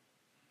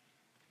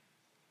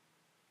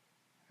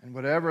 And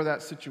whatever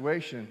that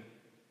situation,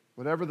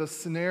 whatever the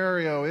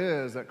scenario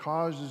is that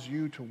causes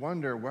you to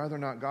wonder whether or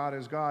not God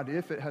is God,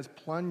 if it has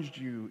plunged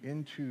you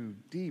into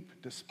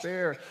deep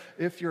despair,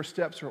 if your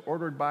steps are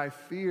ordered by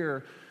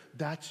fear,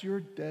 that's your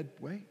dead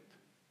weight.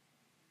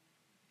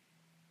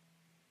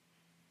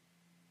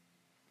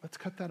 Let's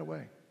cut that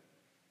away.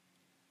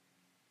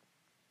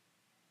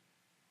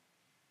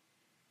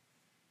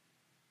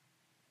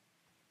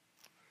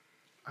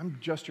 I'm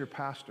just your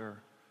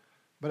pastor,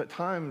 but at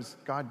times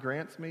God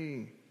grants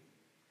me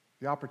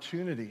the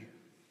opportunity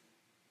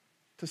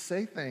to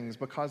say things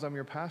because I'm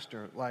your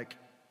pastor, like,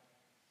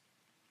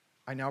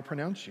 I now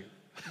pronounce you,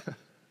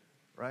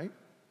 right?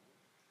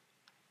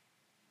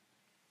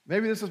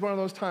 Maybe this is one of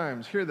those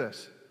times. Hear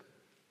this.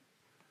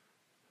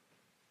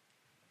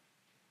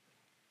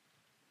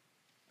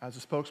 As a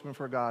spokesman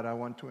for God, I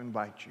want to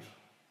invite you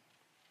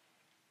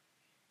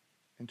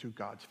into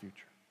God's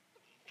future.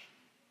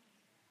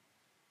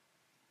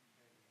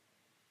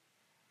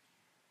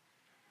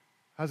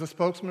 As a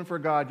spokesman for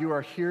God, you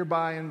are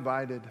hereby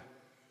invited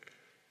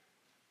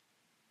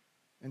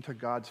into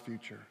God's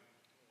future.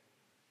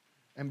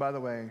 And by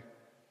the way,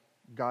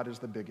 God is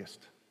the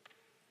biggest.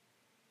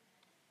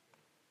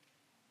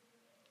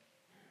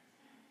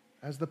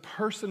 As the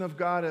person of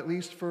God, at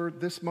least for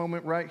this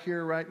moment right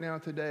here, right now,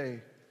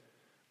 today,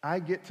 I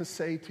get to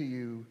say to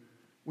you,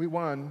 we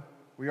won,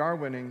 we are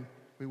winning,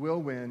 we will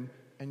win,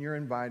 and you're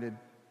invited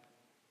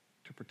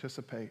to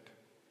participate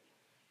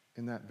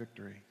in that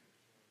victory.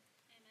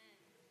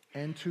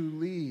 Amen. And to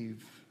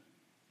leave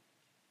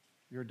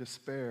your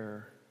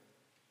despair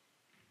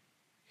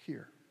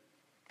here.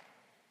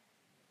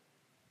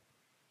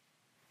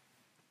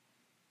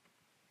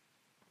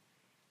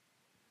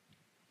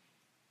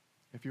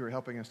 If you are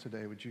helping us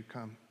today, would you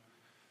come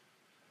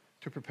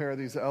to prepare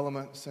these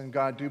elements? And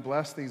God, do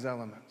bless these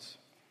elements.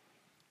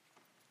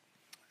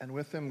 And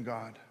with them,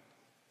 God,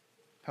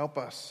 help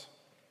us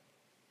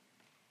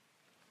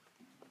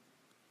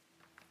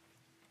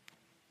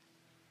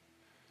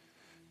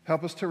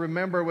help us to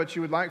remember what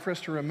you would like for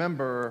us to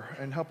remember,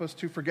 and help us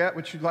to forget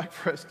what you'd like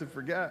for us to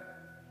forget.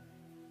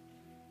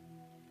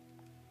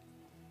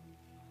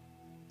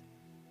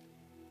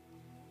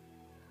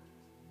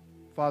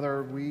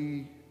 Father,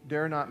 we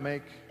dare not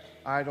make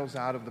idols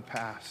out of the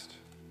past.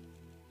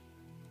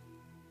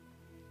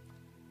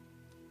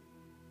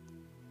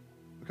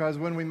 Because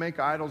when we make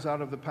idols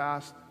out of the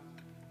past,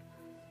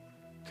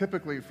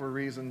 typically for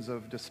reasons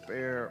of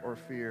despair or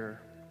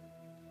fear,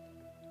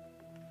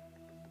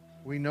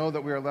 we know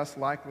that we are less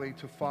likely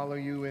to follow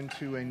you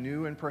into a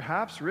new and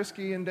perhaps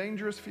risky and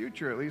dangerous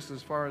future, at least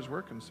as far as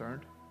we're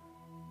concerned.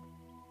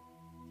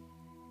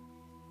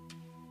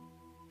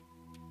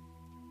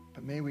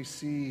 But may we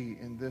see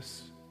in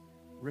this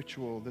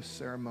ritual, this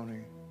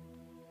ceremony,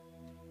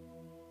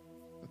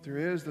 that there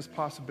is this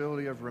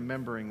possibility of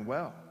remembering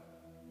well.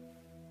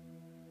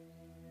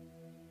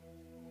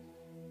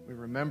 We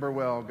remember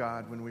well,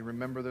 God, when we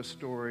remember this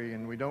story,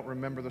 and we don't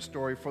remember the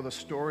story for the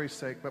story's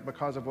sake, but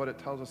because of what it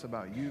tells us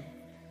about you.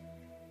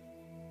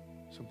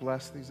 So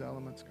bless these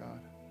elements,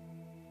 God.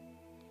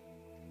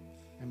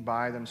 And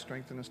by them,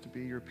 strengthen us to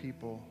be your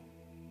people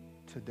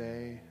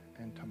today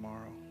and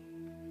tomorrow.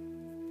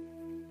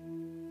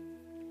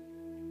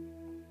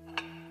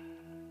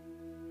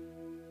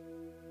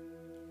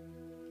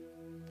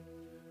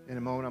 In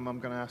a moment, I'm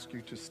going to ask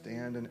you to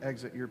stand and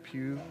exit your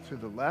pew to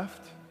the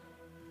left.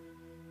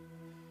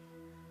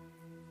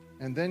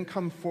 And then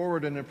come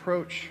forward and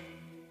approach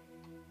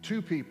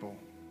two people.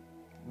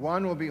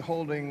 One will be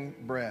holding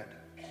bread.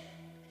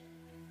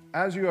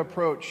 As you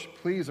approach,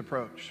 please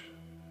approach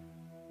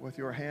with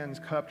your hands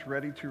cupped,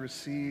 ready to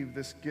receive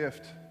this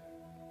gift.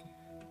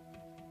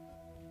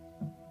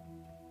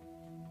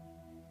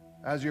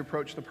 As you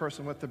approach the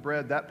person with the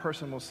bread, that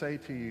person will say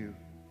to you,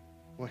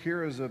 well,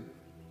 here is a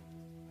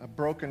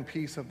broken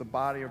piece of the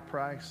body of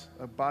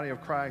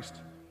Christ,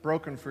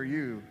 broken for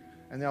you,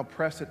 and they'll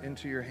press it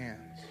into your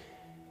hands.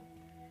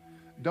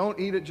 Don't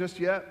eat it just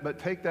yet, but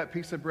take that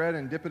piece of bread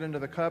and dip it into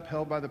the cup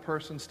held by the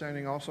person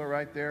standing also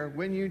right there.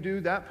 When you do,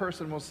 that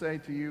person will say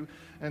to you,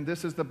 and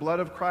this is the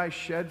blood of Christ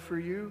shed for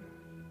you.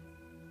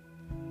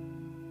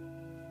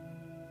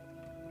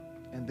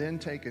 And then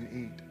take and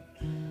eat.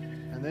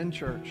 And then,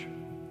 church,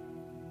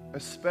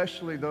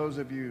 especially those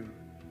of you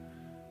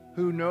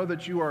who know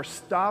that you are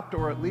stopped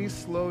or at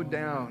least slowed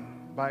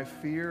down by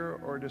fear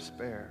or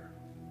despair.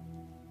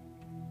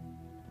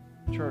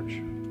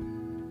 Church,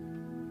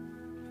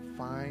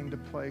 find a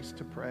place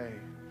to pray.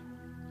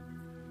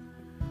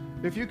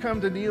 If you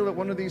come to kneel at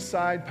one of these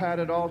side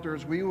padded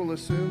altars, we will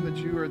assume that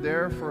you are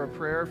there for a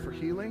prayer for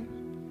healing,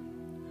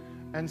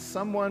 and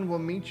someone will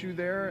meet you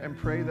there and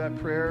pray that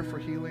prayer for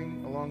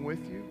healing along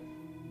with you.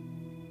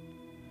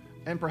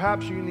 And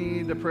perhaps you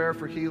need a prayer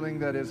for healing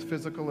that is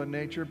physical in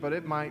nature, but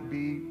it might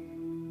be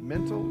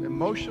mental,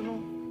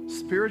 emotional,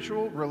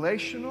 spiritual,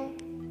 relational,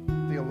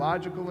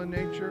 theological in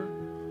nature.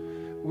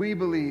 We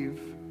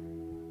believe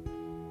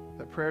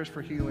that prayers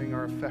for healing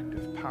are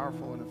effective,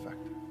 powerful and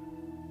effective.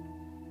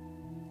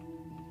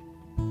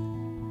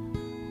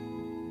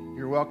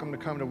 You're welcome to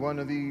come to one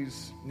of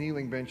these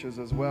kneeling benches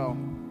as well.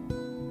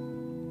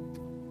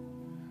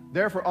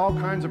 There for all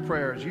kinds of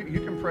prayers. You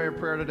can pray a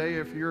prayer today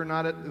if you're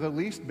not at the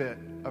least bit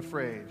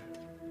afraid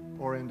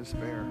or in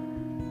despair.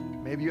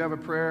 Maybe you have a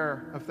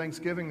prayer of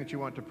thanksgiving that you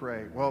want to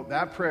pray. Well,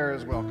 that prayer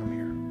is welcome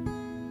here.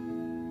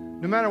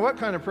 No matter what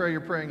kind of prayer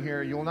you're praying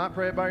here, you will not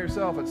pray it by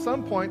yourself. At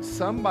some point,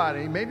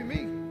 somebody, maybe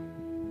me,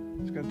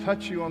 is going to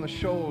touch you on the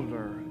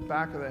shoulder,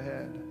 back of the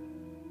head,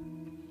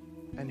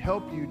 and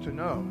help you to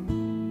know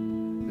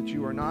that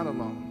you are not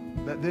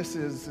alone, that this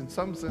is, in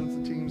some sense,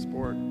 a team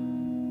sport.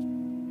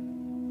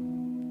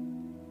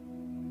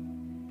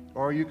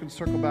 Or you can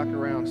circle back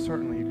around.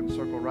 Certainly, you can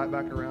circle right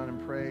back around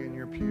and pray in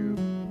your pew.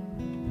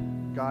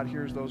 God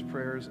hears those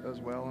prayers as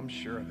well, I'm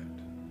sure of it.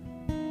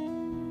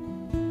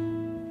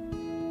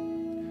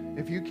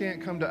 If you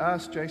can't come to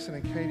us, Jason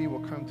and Katie will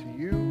come to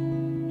you.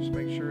 Just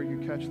make sure you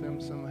catch them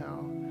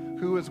somehow.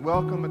 Who is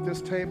welcome at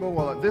this table?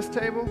 Well, at this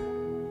table,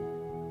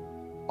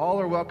 all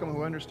are welcome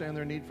who understand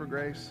their need for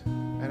grace.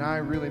 And I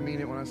really mean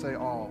it when I say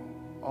all.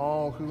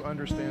 All who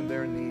understand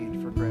their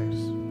need for grace.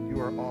 You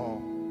are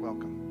all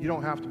welcome. You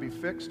don't have to be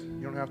fixed.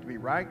 You don't have to be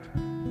right.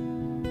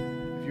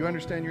 If you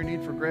understand your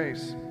need for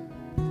grace,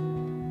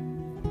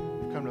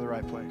 you've come to the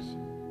right place.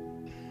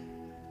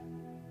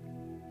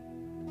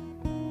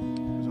 It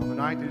was on the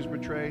night that he was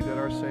betrayed that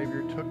our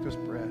Savior took this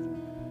bread.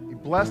 He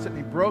blessed it and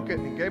he broke it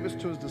and he gave it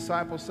to his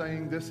disciples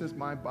saying, this is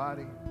my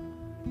body,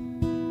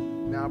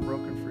 now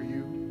broken for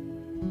you.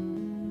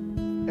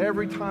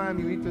 Every time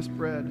you eat this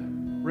bread,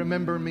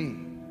 remember me.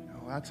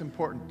 Oh, that's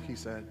important, he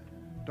said.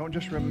 Don't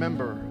just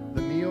remember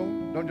the meal.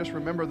 Don't just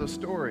remember the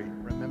story.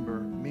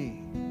 Remember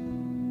me,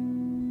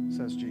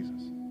 says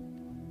Jesus.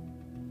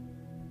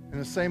 In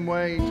the same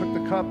way, he took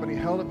the cup and he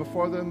held it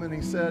before them and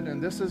he said,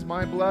 and this is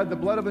my blood, the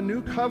blood of a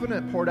new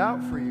covenant poured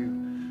out for you.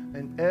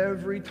 And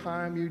every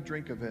time you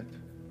drink of it,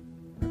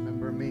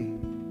 remember me,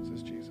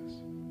 says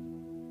Jesus.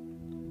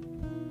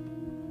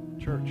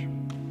 Church,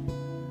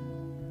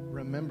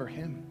 remember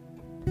him.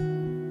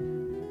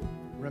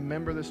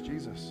 Remember this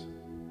Jesus.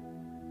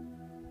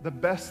 The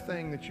best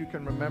thing that you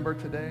can remember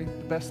today,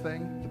 the best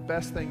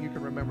thing you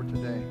can remember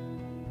today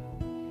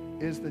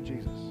is the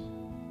Jesus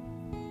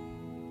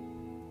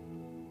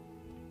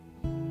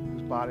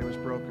whose body was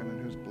broken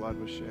and whose blood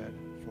was shed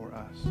for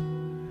us.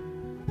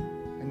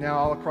 And now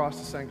all across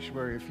the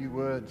sanctuary, if you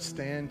would,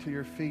 stand to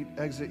your feet,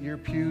 exit your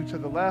pew to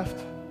the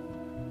left,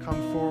 come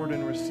forward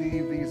and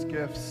receive these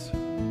gifts.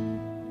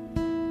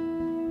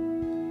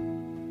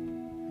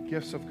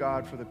 Gifts of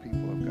God for the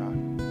people of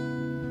God.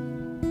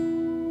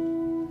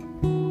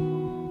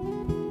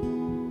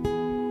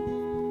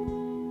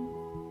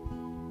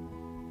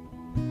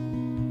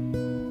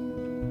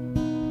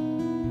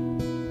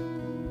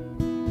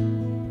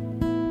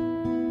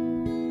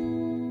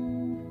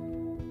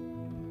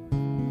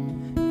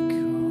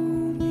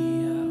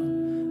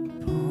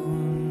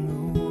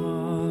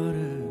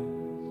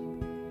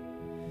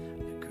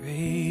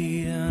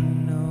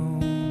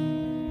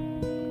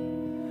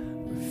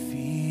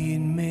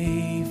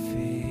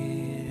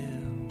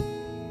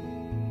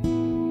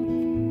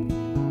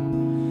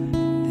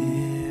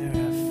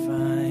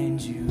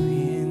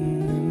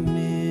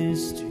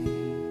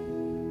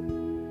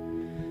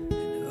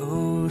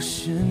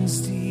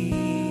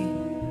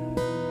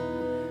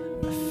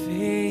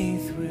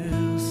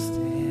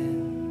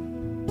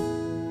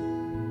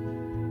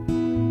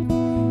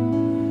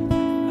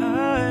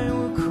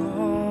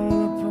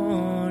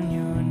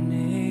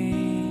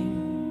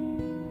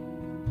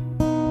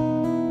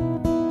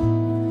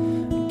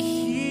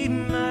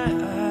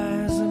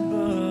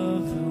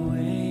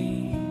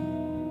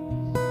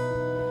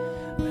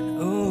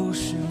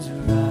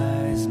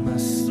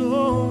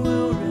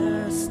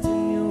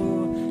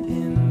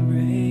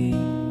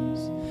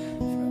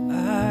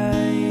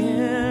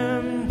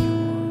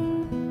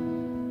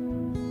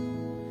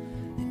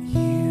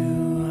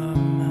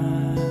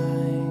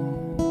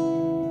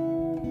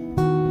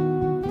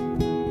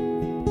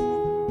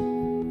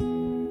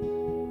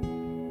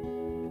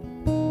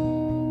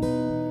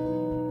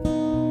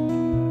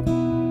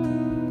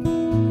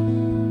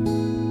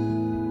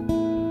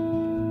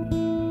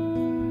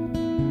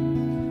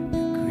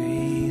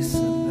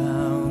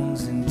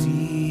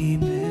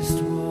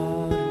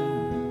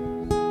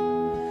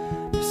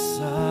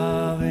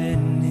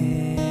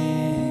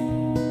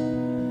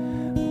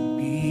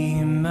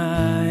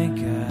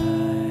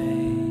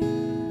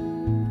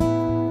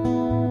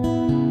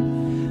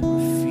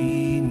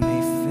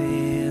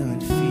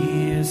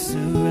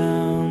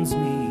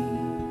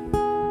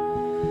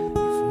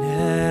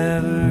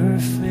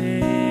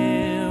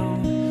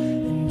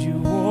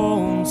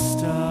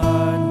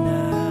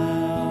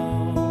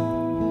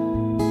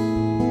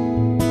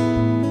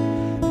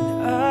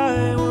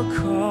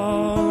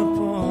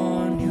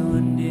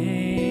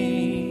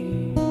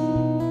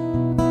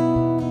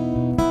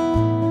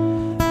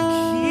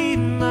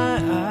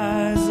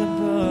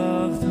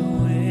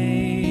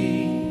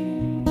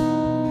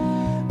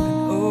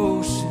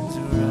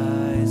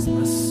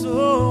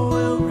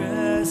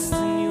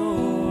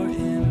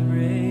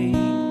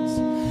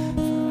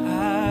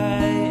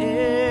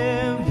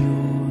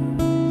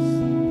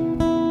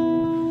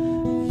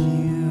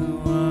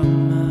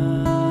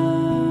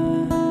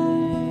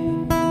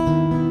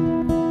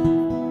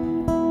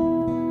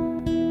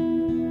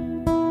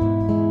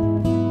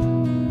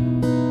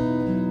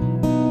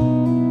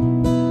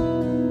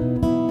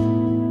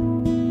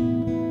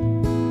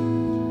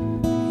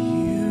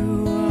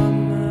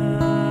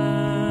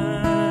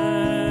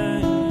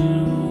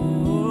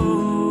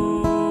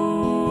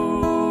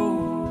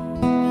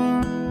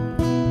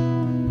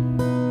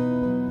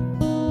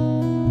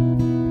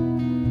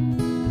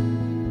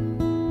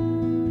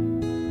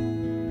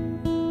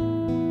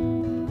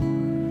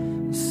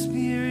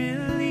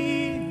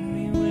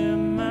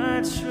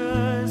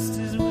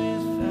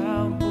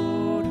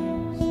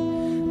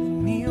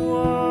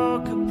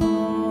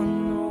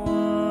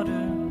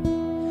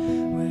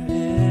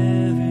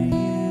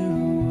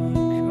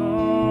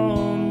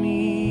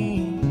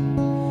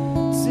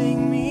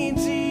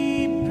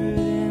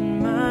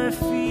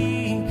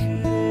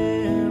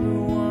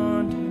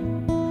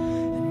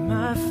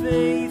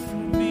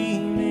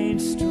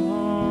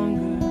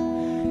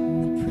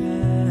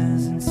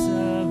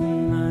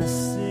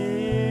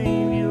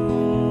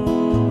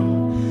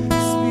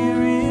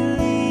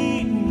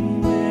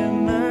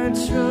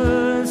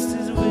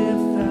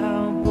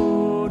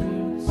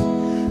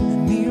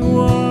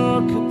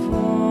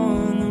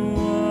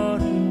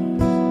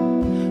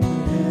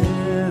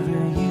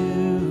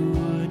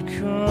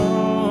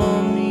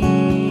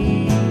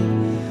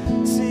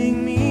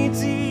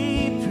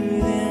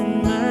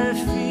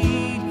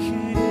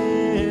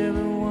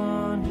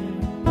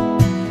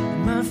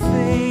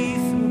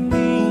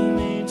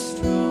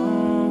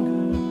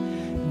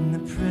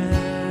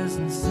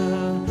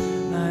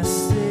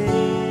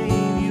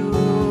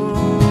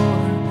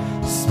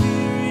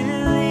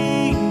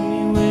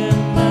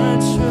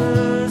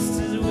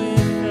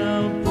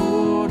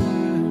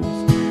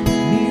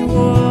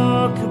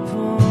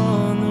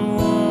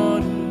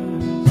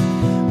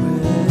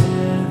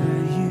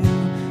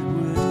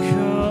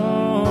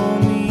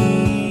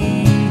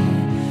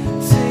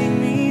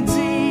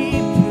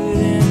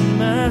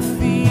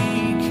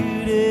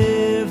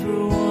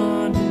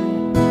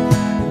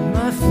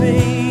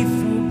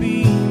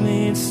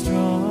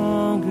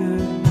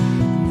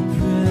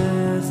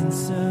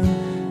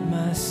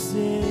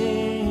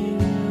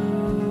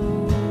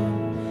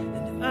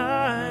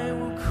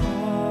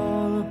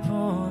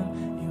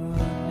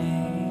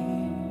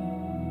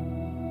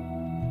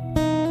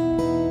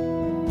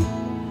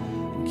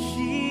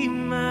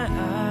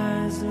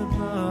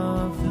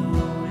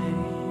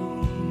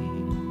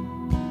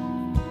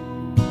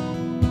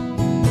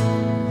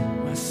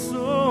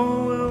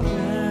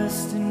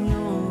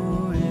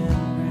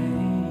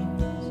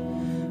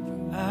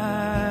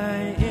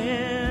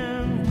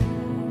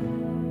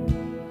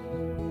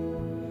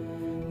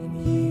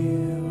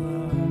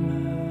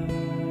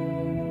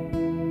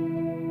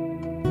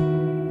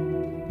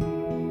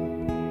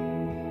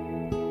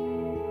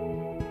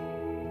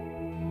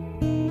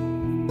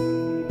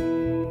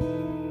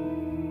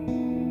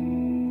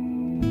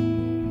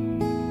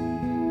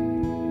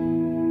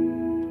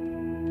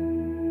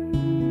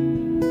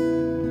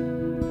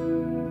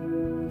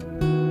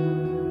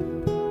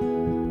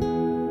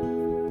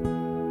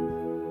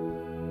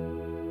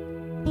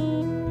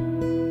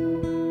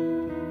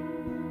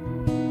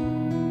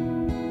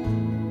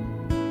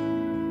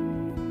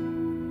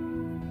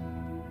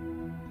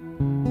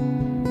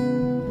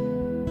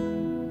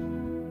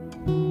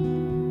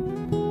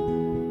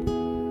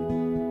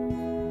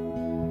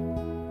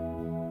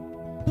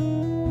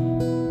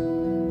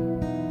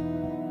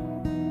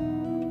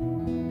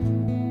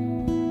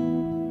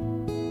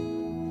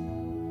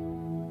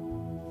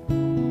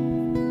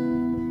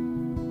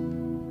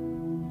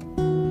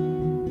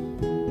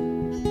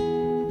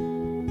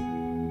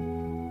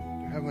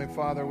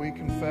 Father, we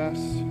confess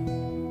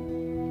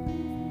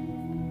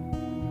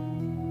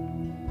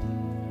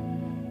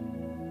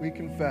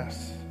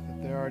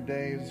that there are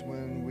days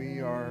when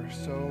we are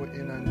so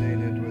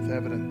inundated with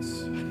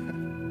evidence,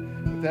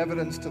 with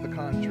evidence to the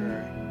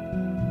contrary.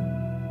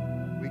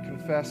 We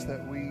confess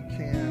that we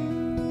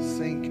can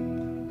sink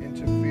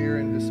into fear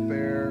and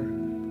despair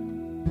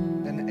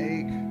and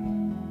ache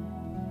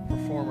for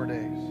former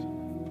days.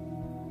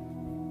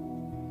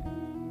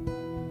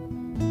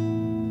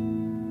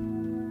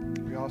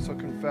 We also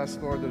confess,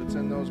 Lord, that it's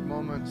in those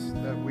moments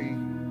that we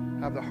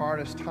have the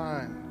hardest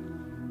time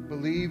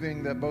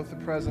believing that both the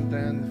present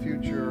and the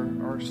future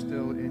are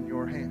still in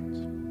your hands.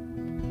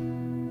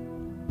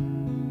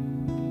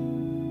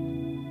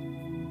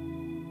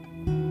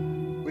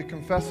 We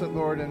confess it,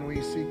 Lord, and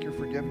we seek your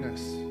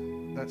forgiveness,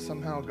 that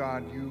somehow,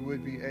 God, you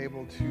would be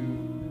able to,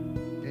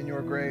 in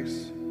your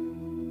grace,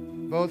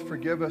 both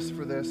forgive us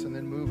for this and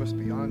then move us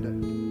beyond it.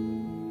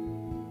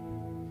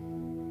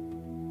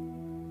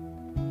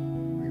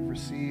 We've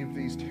received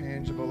these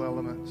tangible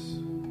elements,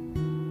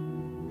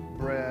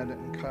 bread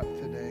and cup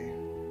today.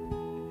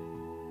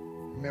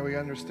 May we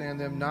understand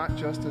them not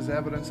just as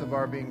evidence of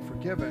our being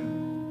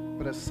forgiven,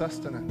 but as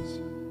sustenance,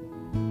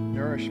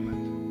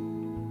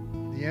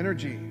 nourishment, the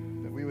energy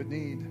that we would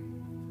need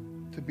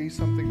to be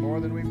something more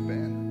than we've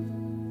been.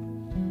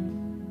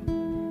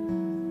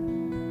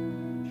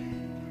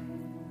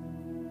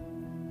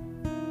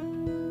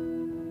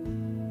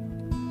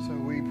 So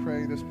we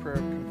pray this prayer of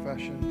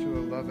confession to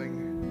a loving,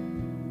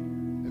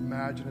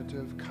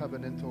 imaginative,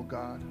 covenantal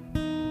God.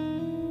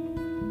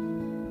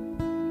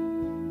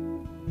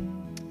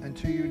 And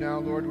to you now,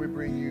 Lord, we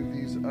bring you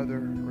these other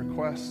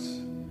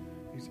requests,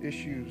 these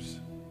issues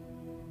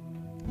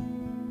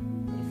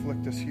that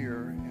afflict us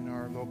here in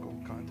our local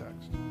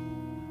context.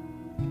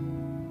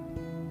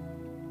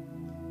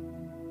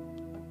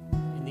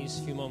 In these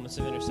few moments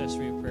of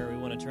intercessory prayer, we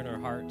want to turn our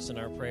hearts and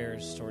our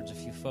prayers towards a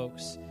few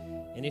folks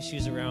and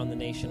issues around the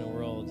nation and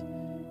world,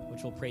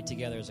 which we'll pray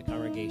together as a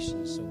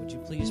congregation. So would you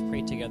please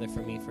pray together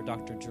for me for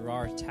Dr.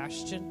 Gerard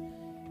Tashton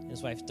and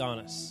his wife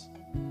Donis.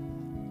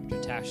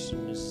 Dr.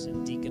 Tashton is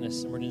in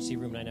Deaconess Emergency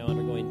Room right now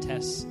undergoing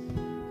tests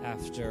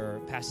after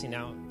passing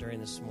out during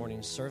this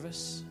morning's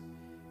service.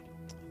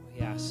 We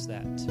ask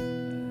that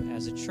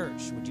as a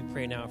church, would you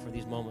pray now for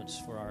these moments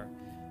for our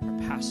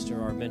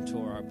pastor, our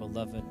mentor, our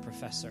beloved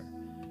professor,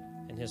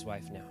 and his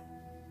wife now.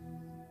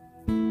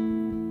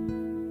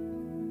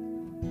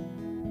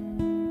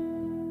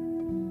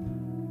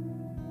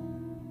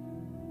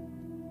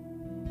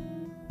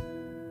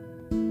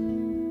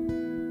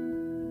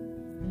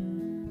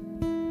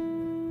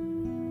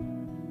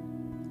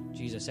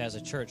 Jesus, as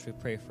a church, we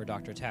pray for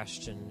Dr.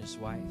 Tashton and his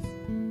wife.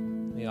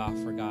 We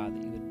offer, God,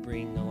 that you would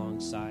bring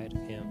alongside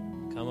of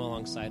him, come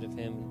alongside of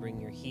him and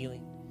bring your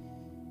healing,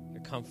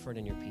 your comfort,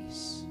 and your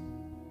peace.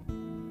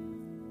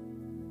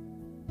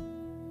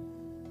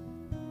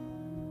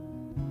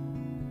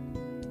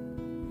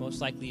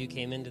 Most likely you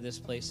came into this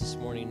place this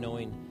morning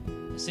knowing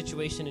a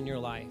situation in your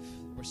life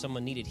where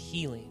someone needed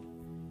healing.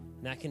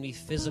 And that can be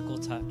physical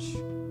touch.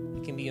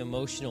 It can be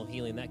emotional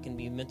healing. That can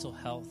be a mental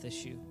health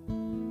issue.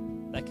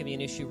 That can be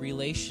an issue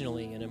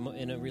relationally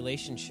in a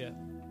relationship.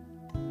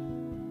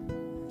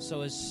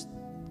 So as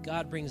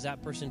God brings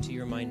that person to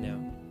your mind now,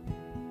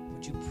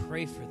 would you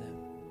pray for them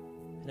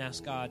and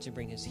ask God to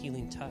bring his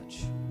healing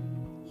touch,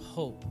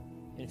 hope,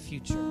 and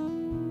future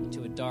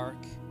into a dark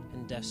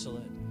and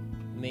desolate,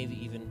 maybe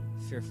even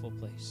fearful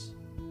place.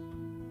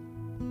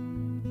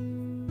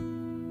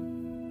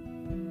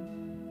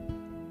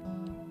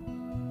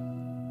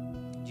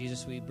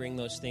 Jesus, we bring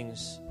those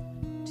things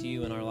to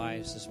you in our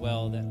lives as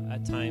well that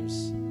at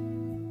times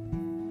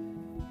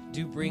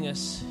do bring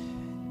us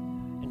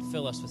and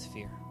fill us with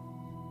fear.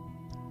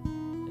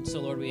 And so,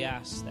 Lord, we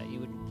ask that you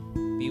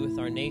would be with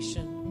our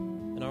nation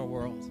and our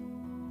world.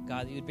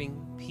 God, that you would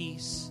bring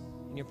peace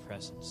in your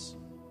presence.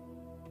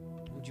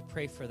 Would you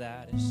pray for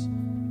that as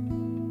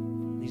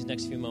these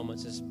next few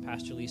moments as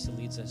Pastor Lisa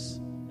leads us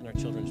in our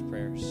children's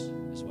prayers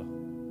as well.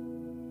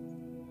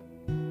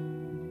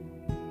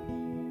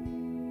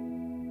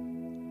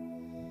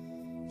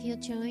 If you'll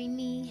join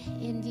me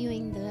in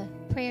viewing the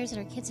prayers that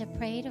our kids have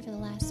prayed over the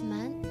last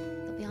month,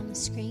 they'll be on the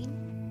screen,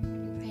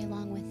 and pray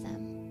along with them.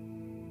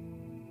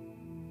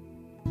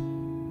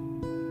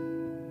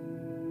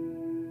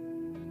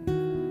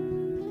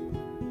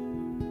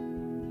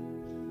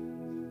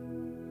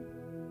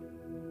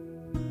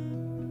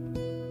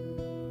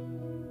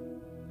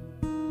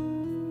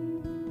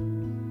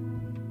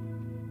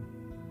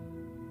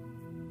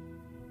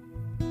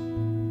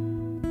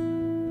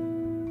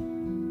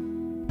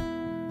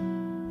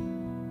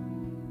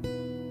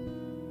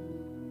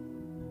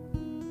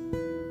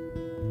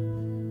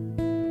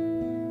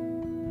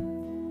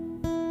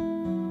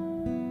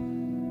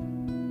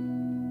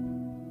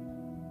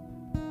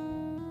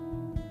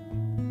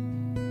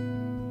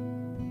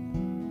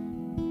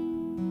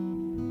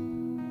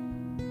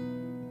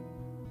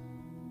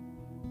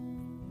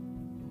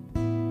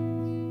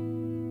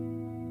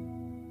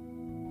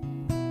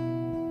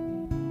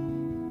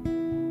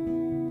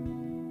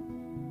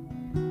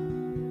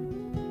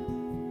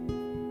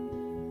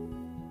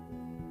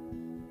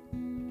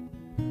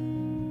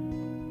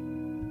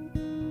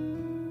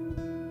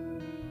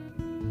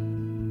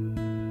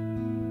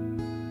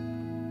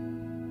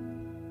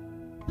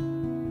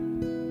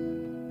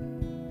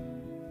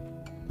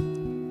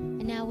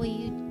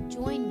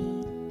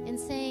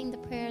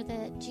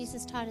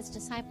 taught his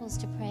disciples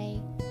to pray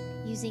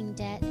using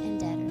debt and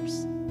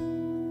debtors.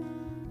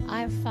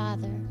 Our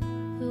Father,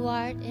 who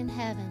art in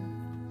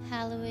heaven,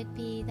 hallowed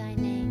be thy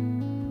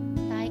name.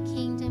 Thy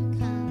kingdom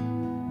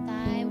come,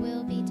 thy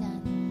will be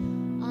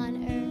done,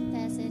 on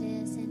earth as it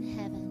is in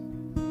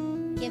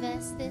heaven. Give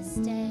us this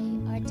day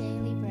our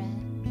daily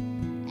bread,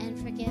 and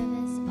forgive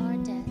us our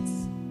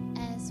debts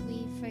as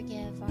we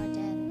forgive our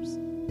debtors.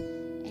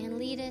 And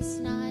lead us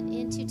not